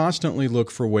they constantly look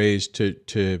for ways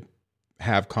to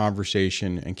have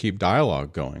conversation and keep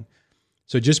dialogue going.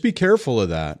 So just be careful of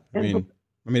that. I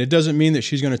mean, it doesn't mean that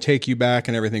she's going to take you back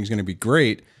and everything's going to be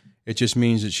great. It just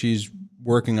means that she's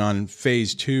working on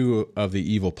phase 2 of the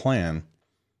evil plan,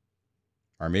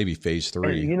 or maybe phase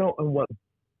 3. And you know what?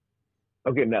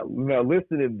 Okay, now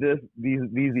listen to these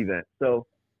events. So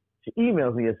she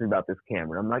emails me yesterday about this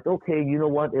camera. I'm like, okay, you know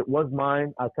what? It was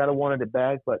mine. I kind of wanted it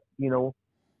back, but you know,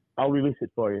 I'll release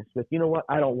it for you. She's like, you know what?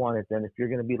 I don't want it then if you're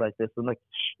going to be like this. I'm like,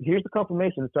 here's the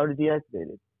confirmation. It's already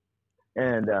deactivated.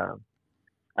 And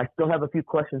I still have a few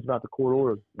questions about the court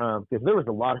order because there was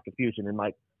a lot of confusion in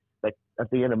like at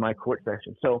the end of my court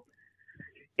session. So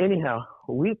anyhow,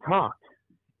 we talked,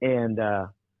 and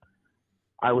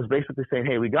I was basically saying,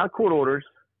 hey, we got court orders.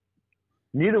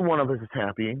 Neither one of us is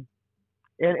happy.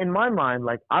 And in my mind,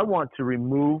 like, I want to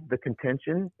remove the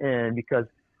contention, and because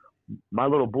my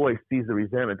little boy sees the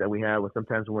resentment that we have when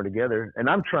sometimes when we're together. And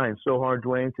I'm trying so hard,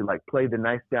 Dwayne, to like play the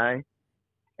nice guy.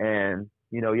 And,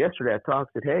 yesterday I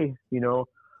talked, said, hey,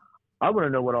 I want to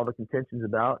know what all the contention's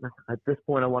about. At this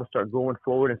point, I want to start going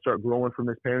forward and start growing from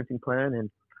this parenting plan and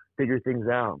figure things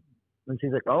out. And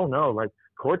she's like, oh no, like,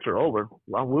 courts are over.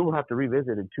 Well, we will have to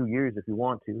revisit in 2 years if you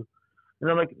want to. And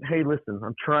I'm like, hey, listen,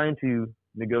 I'm trying to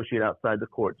negotiate outside the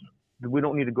courts. We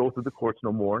don't need to go through the courts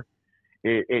no more.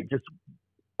 It just,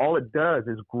 all it does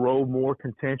is grow more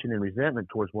contention and resentment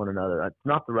towards one another. It's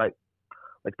not the right,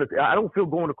 like, I don't feel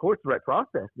going to court's the right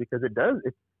process, because it does,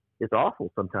 it's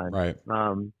awful sometimes. Right.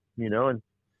 And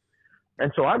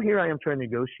so I'm here, I am trying to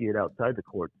negotiate outside the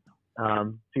courts.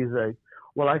 She's like,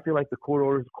 well, I feel like the court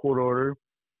order is a court order,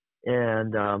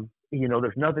 and,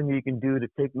 there's nothing you can do to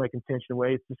take my contention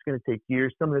away. It's just going to take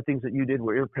years. Some of the things that you did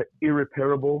were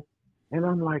irreparable. And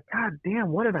I'm like, God damn,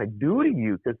 what did I do to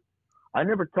you? Because I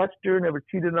never touched her, never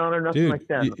cheated on her, nothing like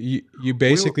that. You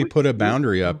basically put a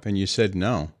boundary up and you said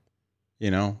no.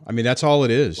 I mean, that's all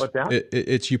it is. What's that?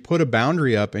 It's you put a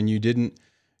boundary up and you didn't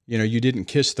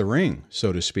kiss the ring,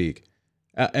 so to speak.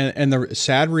 And the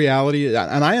sad reality,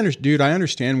 and I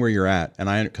understand where you're at.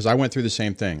 And because I went through the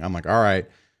same thing. I'm like, all right,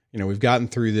 we've gotten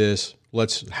through this.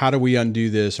 How do we undo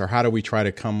this? Or how do we try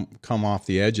to come off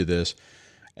the edge of this?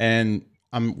 And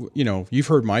you've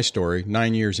heard my story.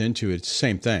 9 years into it, it's the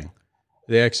same thing.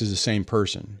 The ex is the same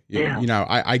person. Yeah.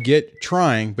 I get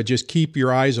trying, but just keep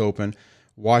your eyes open,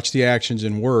 watch the actions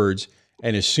and words.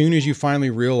 And as soon as you finally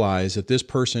realize that this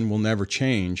person will never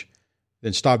change,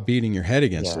 then stop beating your head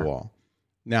against the wall.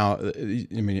 Now,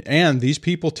 and these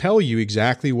people tell you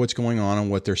exactly what's going on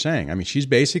and what they're saying. I mean, she's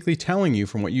basically telling you,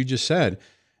 from what you just said,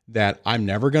 that I'm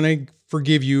never going to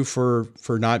forgive you for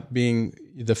not being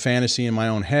the fantasy in my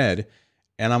own head,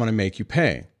 and I'm going to make you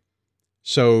pay.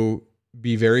 So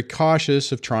be very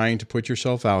cautious of trying to put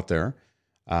yourself out there.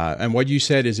 And what you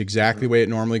said is exactly the way it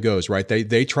normally goes, right?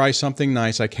 They try something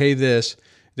nice, like, hey, this,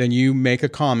 then you make a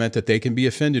comment that they can be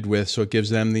offended with. So it gives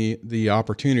them the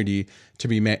opportunity to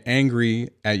be angry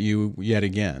at you yet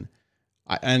again.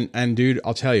 And dude,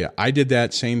 I'll tell you, I did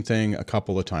that same thing a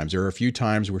couple of times. There were a few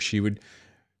times where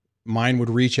mine would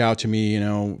reach out to me,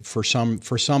 for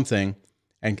something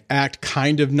and act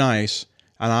kind of nice.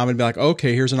 And I would be like,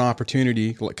 okay, here's an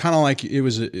opportunity. Kind of like it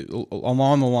was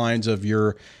along the lines of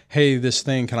hey, this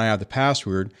thing, can I have the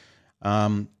password?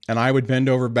 And I would bend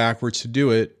over backwards to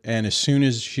do it. And as soon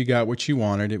as she got what she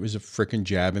wanted, it was a freaking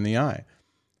jab in the eye.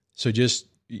 So just,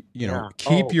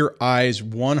 keep your eyes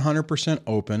 100%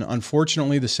 open.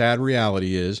 Unfortunately, the sad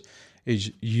reality is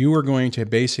you are going to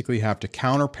basically have to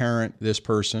counterparent this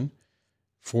person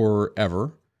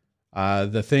forever.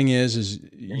 The thing is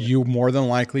you more than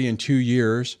likely in 2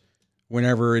 years,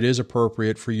 whenever it is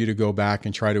appropriate for you to go back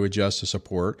and try to adjust the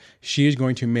support, she is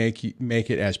going to make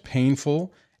it as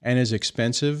painful and as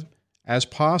expensive as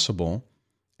possible.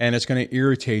 And it's going to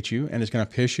irritate you and it's going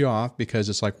to piss you off, because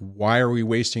it's like, why are we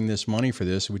wasting this money for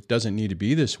this? It doesn't need to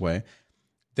be this way.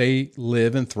 They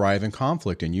live and thrive in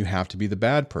conflict, and you have to be the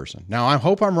bad person. Now, I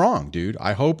hope I'm wrong, dude.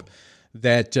 I hope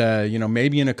that,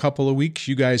 maybe in a couple of weeks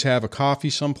you guys have a coffee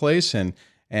someplace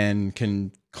and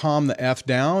can calm the F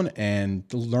down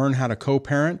and learn how to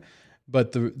co-parent.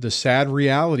 But the sad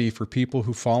reality for people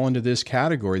who fall into this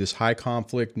category, this high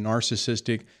conflict,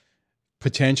 narcissistic,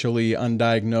 potentially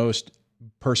undiagnosed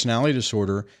personality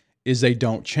disorder, is they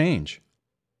don't change.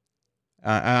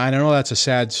 I know that's a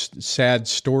sad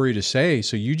story to say.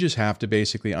 So you just have to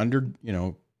basically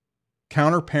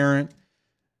counter-parent,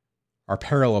 or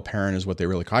parallel parent is what they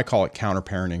really call. I call it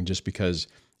counter-parenting just because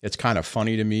it's kind of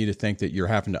funny to me to think that you're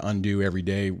having to undo every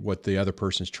day what the other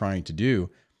person's trying to do.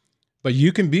 But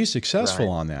you can be successful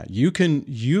on that. You can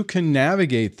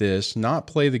navigate this, not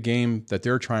play the game that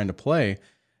they're trying to play,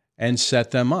 and set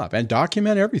them up and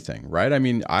document everything, right? I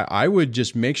mean, I would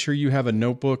just make sure you have a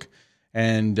notebook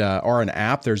and or an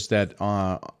app. There's that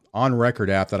on record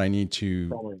app that I need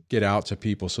to get out to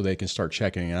people so they can start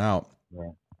checking it out,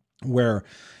 where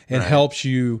it helps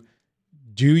you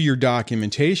do your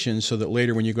documentation so that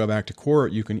later when you go back to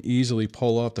court, you can easily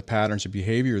pull up the patterns of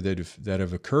behavior that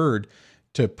have occurred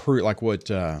to prove, like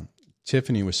what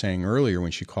Tiffany was saying earlier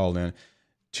when she called in,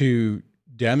 to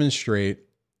demonstrate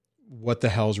what the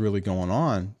hell's really going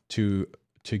on to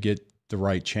get the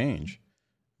right change.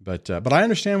 But I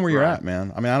understand where you're at,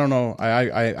 man. I mean, I don't know.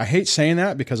 I hate saying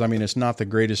that because I mean, it's not the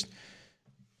greatest,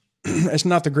 it's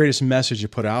not the greatest message to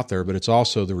put out there, but it's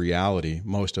also the reality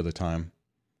most of the time.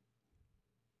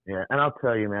 Yeah. And I'll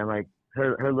tell you, man, like,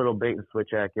 her little bait and switch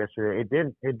act yesterday,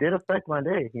 it did affect my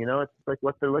day. You know, it's like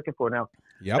what they're looking for now.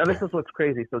 Yep. Now this is what's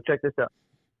crazy. So check this out.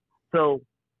 So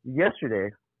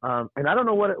yesterday, and I don't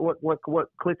know what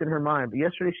clicked in her mind, but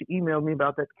yesterday she emailed me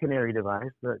about that canary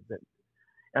device.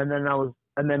 And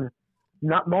then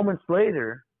not moments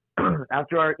later,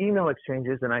 after our email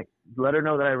exchanges, and I let her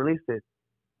know that I released it,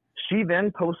 she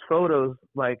then posts photos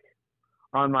like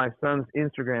on my son's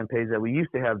Instagram page that we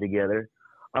used to have together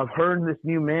of her and this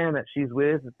new man that she's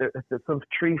with at some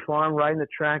tree farm riding the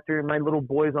tractor, and my little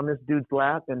boy's on this dude's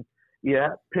lap, and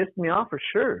yeah, it pissed me off for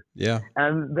sure. Yeah.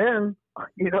 And then,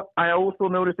 you know, I also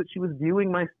noticed that she was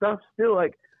viewing my stuff still.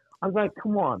 Like, I was like,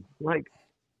 come on, like,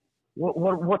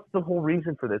 what's the whole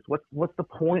reason for this? What's the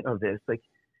point of this? Like,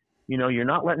 you know, you're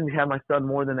not letting me have my son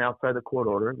more than outside the court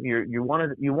order. You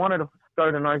wanted to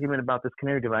start an argument about this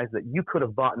canary device that you could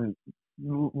have bought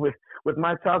with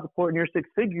my child support and your six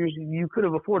figures. You could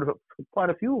have afforded quite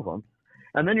a few of them.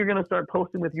 And then you're going to start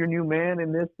posting with your new man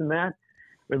and this and that,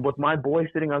 and with my boy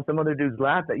sitting on some other dude's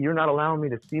lap that you're not allowing me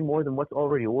to see more than what's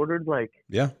already ordered. Like,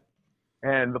 yeah.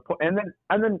 And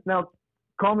then now,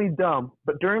 call me dumb,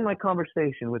 but during my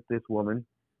conversation with this woman,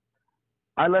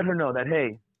 I let her know that,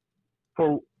 hey,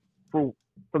 from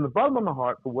the bottom of my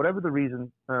heart, for whatever the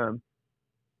reason,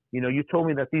 you know, you told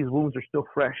me that these wounds are still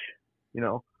fresh. You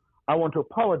know, I want to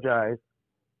apologize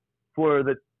for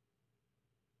the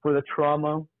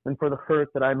trauma and for the hurt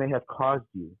that I may have caused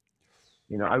you.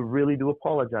 You know, I really do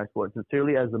apologize for it.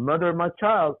 Sincerely, as the mother of my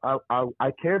child,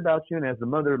 I care about you, and as the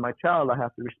mother of my child, I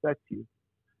have to respect you.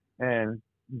 And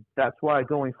that's why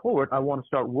going forward, I want to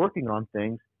start working on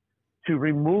things to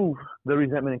remove the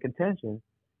resentment and contention.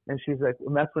 And she's like,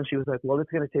 and that's when she was like, well, it's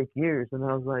going to take years. And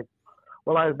I was like,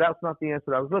 well, that's not the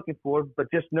answer I was looking for, but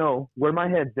just know where my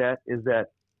head's at is that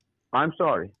I'm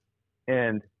sorry.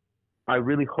 And I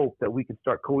really hope that we can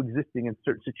start coexisting in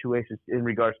certain situations in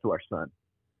regards to our son.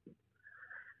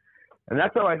 And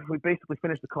that's how we basically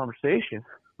finished the conversation.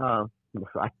 I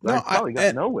probably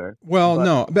got nowhere. Well,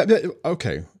 no, but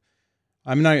okay.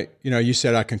 I'm not, you know, you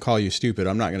said I can call you stupid.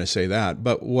 I'm not going to say that.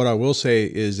 But what I will say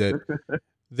is that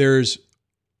there's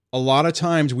a lot of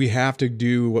times we have to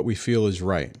do what we feel is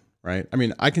right. Right. I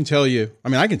mean, I can tell you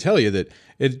that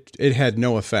it had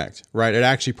no effect. Right. It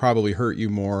actually probably hurt you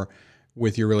more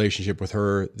with your relationship with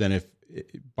her than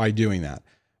by doing that.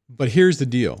 But here's the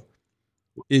deal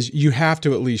is you have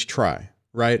to at least try.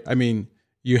 Right. I mean,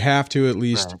 you have to at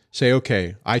least say,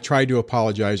 okay, I tried to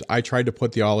apologize. I tried to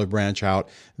put the olive branch out.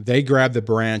 They grabbed the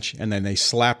branch and then they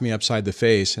slapped me upside the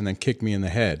face and then kicked me in the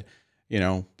head, you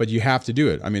know, but you have to do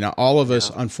it. I mean, all of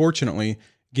us, unfortunately,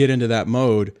 get into that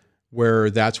mode where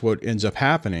that's what ends up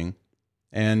happening.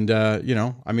 And, you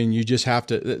know, I mean, you just have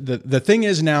to, the thing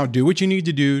is now do what you need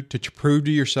to do to prove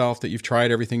to yourself that you've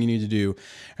tried everything you need to do,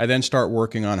 and then start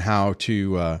working on how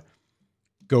to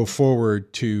go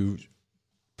forward to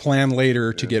plan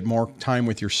later to get more time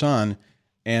with your son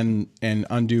and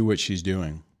undo what she's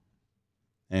doing.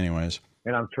 Anyways.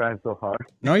 And I'm trying so hard.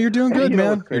 No, you're doing good,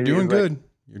 man. You're doing good.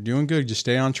 You're doing good. Just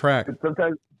stay on track.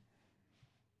 Sometimes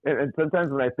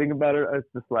when I think about it, it's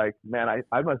just like, man,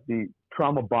 I must be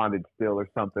trauma bonded still or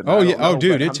something. Oh yeah. Oh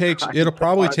dude, it'll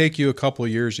probably take you a couple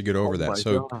of years to get over that.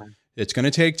 So it's going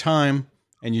to take time,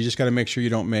 and you just got to make sure you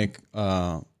don't make,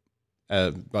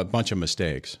 a bunch of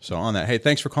mistakes. So on that, hey,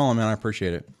 thanks for calling, man. I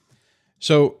appreciate it.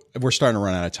 So we're starting to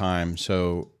run out of time.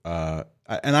 So, what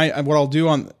I'll do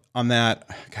on that,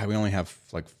 God, we only have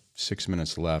like 6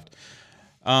 minutes left.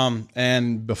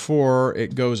 And before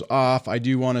it goes off, I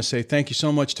do want to say thank you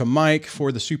so much to Mike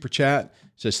for the super chat.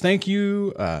 It says, thank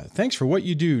you. Thanks for what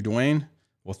you do, Dwayne.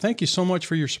 Well, thank you so much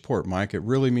for your support, Mike. It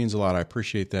really means a lot. I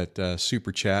appreciate that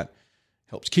super chat.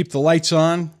 Helps keep the lights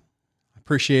on. I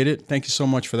appreciate it. Thank you so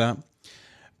much for that.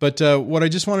 But what I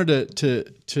just wanted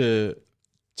to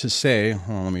say,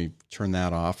 let me turn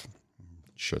that off,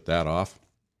 shut that off,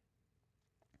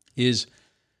 is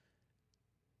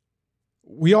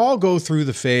we all go through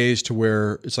the phase to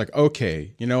where it's like,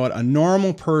 okay, you know what? A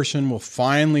normal person will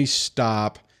finally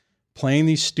stop playing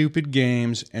these stupid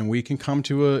games, and we can come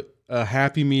to a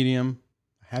happy medium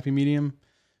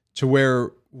to where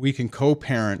we can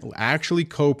actually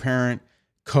co-parent,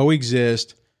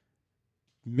 coexist,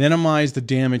 minimize the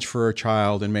damage for a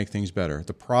child, and make things better.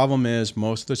 The problem is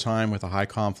most of the time with a high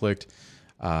conflict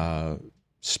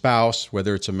spouse,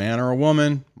 whether it's a man or a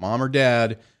woman, mom or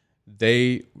dad,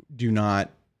 they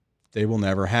will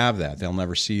never have that. They'll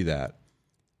never see that.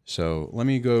 So I'm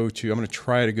going to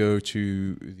try to go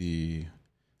to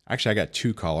actually I got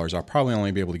two callers. I'll probably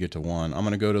only be able to get to one. I'm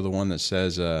going to go to the one that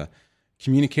says,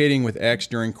 communicating with ex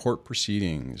during court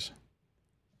proceedings.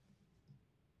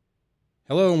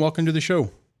 Hello and welcome to the show.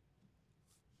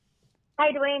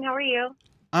 Hi, Dwayne. How are you?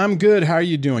 I'm good. How are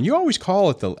you doing? You always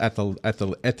call at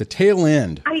the tail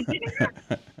end. I do.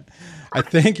 I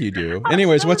think you do.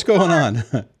 Anyways, what's going on?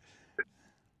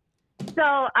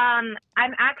 So, I'm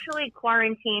actually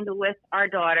quarantined with our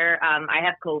daughter. I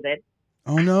have COVID.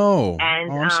 Oh no.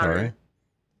 And I'm sorry.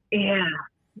 Yeah.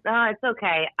 No, it's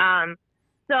okay.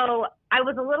 So I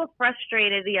was a little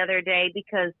frustrated the other day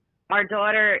because our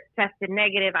daughter tested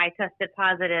negative. I tested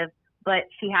positive, but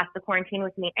she has to quarantine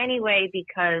with me anyway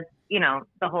because,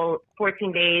 the whole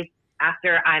 14 days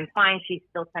after I'm fine, she's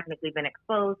still technically been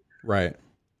exposed. Right.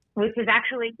 Which is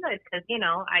actually good because,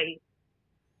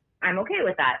 I'm okay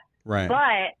with that. Right.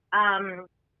 But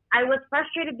I was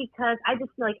frustrated because I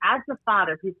just feel like as the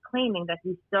father who's claiming that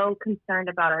he's so concerned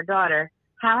about our daughter,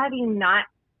 how have you not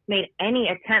made any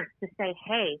attempts to say,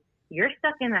 hey, you're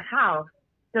stuck in the house.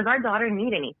 Does our daughter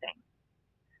need anything?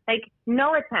 Like,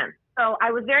 no attempts. So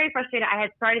I was very frustrated. I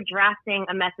had started drafting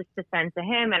a message to send to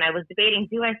him, and I was debating,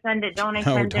 do I send it, don't I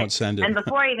send it? No, don't send it. And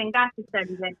before I even got to send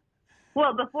it,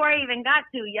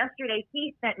 yesterday,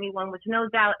 he sent me one, which no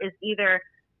doubt is either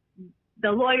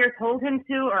the lawyer told him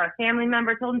to or a family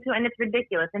member told him to, and it's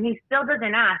ridiculous. And he still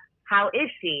doesn't ask, how is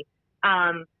she?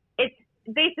 It's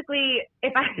basically,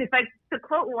 if I to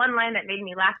quote one line that made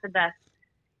me laugh the best,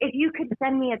 if you could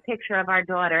send me a picture of our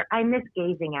daughter, I miss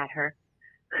gazing at her.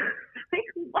 Like,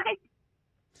 what?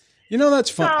 That's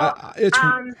fun.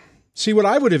 So, see what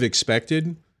I would have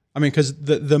expected. I mean, because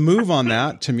the move on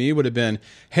that to me would have been,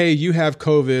 hey, you have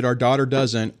COVID, our daughter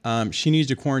doesn't. She needs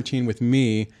to quarantine with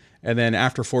me. And then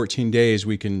after 14 days,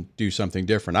 we can do something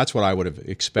different. That's what I would have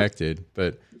expected.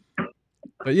 But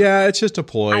yeah, it's just a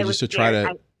ploy just to try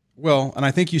to, and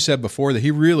I think you said before that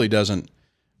he really doesn't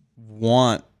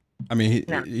want,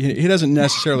 he doesn't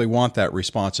necessarily want that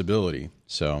responsibility.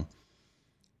 So.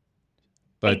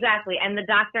 But, exactly. And the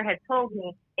doctor had told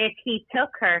me if he took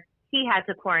her, he had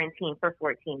to quarantine for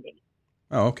 14 days.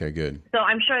 Oh, okay, good. So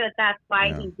I'm sure that's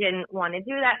why he didn't want to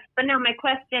do that. But no, my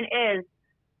question is,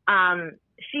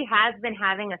 she has been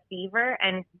having a fever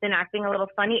and been acting a little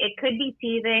funny. It could be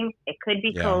teething. It could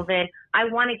be COVID. I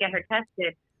want to get her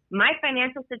tested. My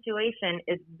financial situation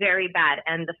is very bad.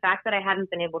 And the fact that I haven't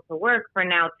been able to work for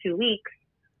now 2 weeks,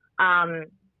 I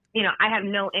have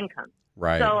no income.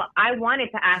 Right. So I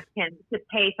wanted to ask him to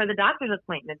pay for the doctor's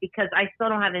appointment because I still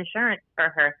don't have insurance for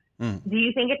her. Do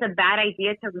you think it's a bad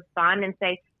idea to respond and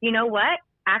say, you know what?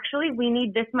 Actually, we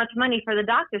need this much money for the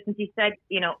doctor since you said,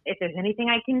 if there's anything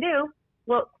I can do,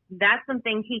 well, that's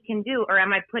something he can do. Or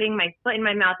am I putting my foot in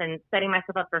my mouth and setting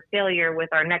myself up for failure with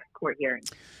our next court hearing?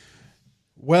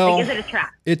 Well, is it a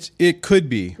trap? It could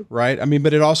be, right? I mean,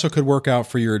 but it also could work out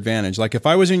for your advantage. Like if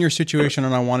I was in your situation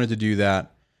and I wanted to do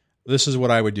that, this is what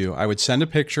I would do. I would send a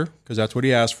picture because that's what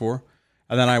he asked for.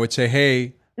 And then I would say,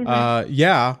 hey, I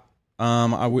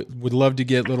would love to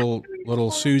get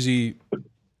little Susie,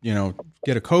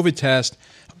 get a COVID test.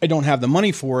 I don't have the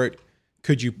money for it.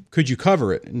 Could you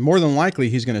cover it? And more than likely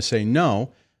he's going to say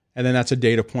no. And then that's a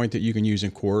data point that you can use in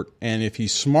court. And if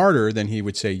he's smarter, then he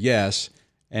would say yes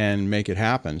and make it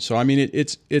happen. So, I mean,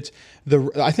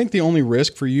 I think the only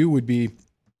risk for you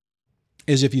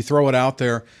is if you throw it out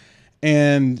there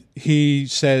and he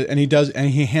says, and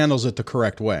he handles it the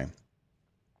correct way.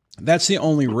 That's the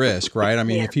only risk, right? I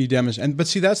mean, if he demonstrates, but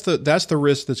see, that's the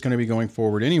risk that's going to be going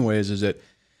forward anyways, is that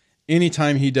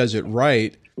anytime he does it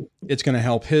right, it's going to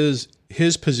help his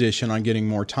position on getting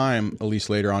more time, at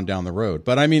least later on down the road.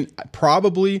 But I mean,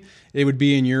 probably it would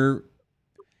be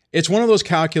it's one of those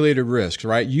calculated risks,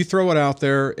 right? You throw it out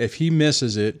there. If he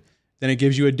misses it, then it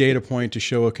gives you a data point to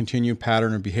show a continued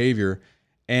pattern of behavior.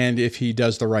 And if he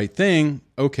does the right thing,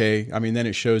 okay, I mean, then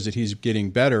it shows that he's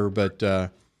getting better. But I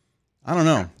don't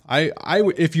know.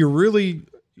 If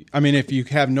you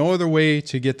have no other way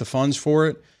to get the funds for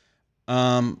it,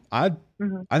 I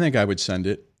think I would send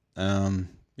it.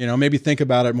 Maybe think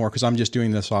about it more because I'm just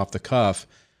doing this off the cuff.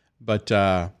 But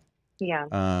and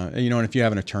if you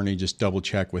have an attorney, just double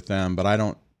check with them. But I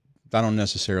don't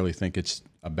necessarily think it's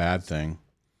a bad thing.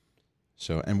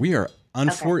 So, and we are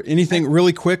anything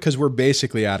really quick because we're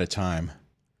basically out of time.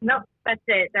 No, that's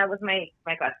it. That was my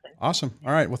question. Awesome.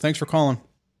 All right. Well, thanks for calling.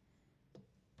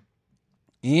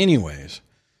 Anyways,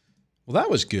 well, that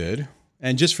was good.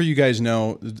 And just for you guys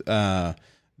know,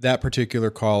 that particular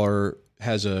caller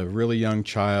has a really young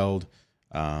child.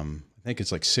 I think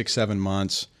it's like 6-7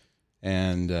 months,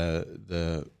 and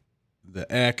the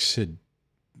ex had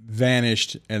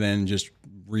vanished, and then just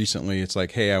recently it's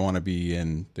like, hey, I want to be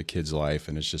in the kid's life,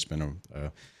 and it's just been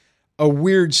a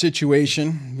weird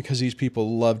situation because these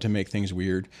people love to make things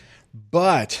weird.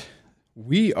 But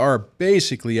we are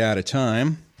basically out of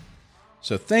time.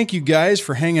 So thank you guys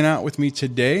for hanging out with me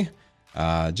today.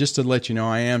 Just to let you know,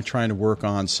 I am trying to work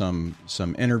on some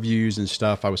interviews and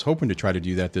stuff. I was hoping to try to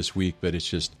do that this week, but it's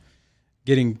just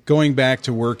going back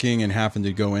to working and having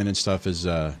to go in and stuff has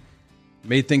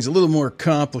made things a little more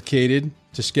complicated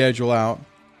to schedule out.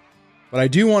 But I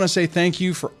do want to say thank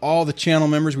you for all the channel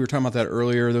members. We were talking about that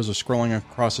earlier. Those are scrolling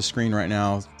across the screen right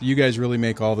now. You guys really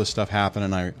make all this stuff happen,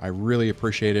 and I really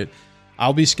appreciate it.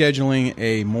 I'll be scheduling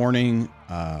a morning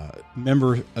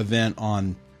member event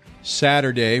on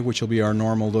Saturday, which will be our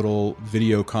normal little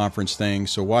video conference thing.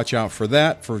 So watch out for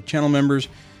that for channel members,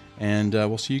 and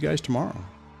we'll see you guys tomorrow.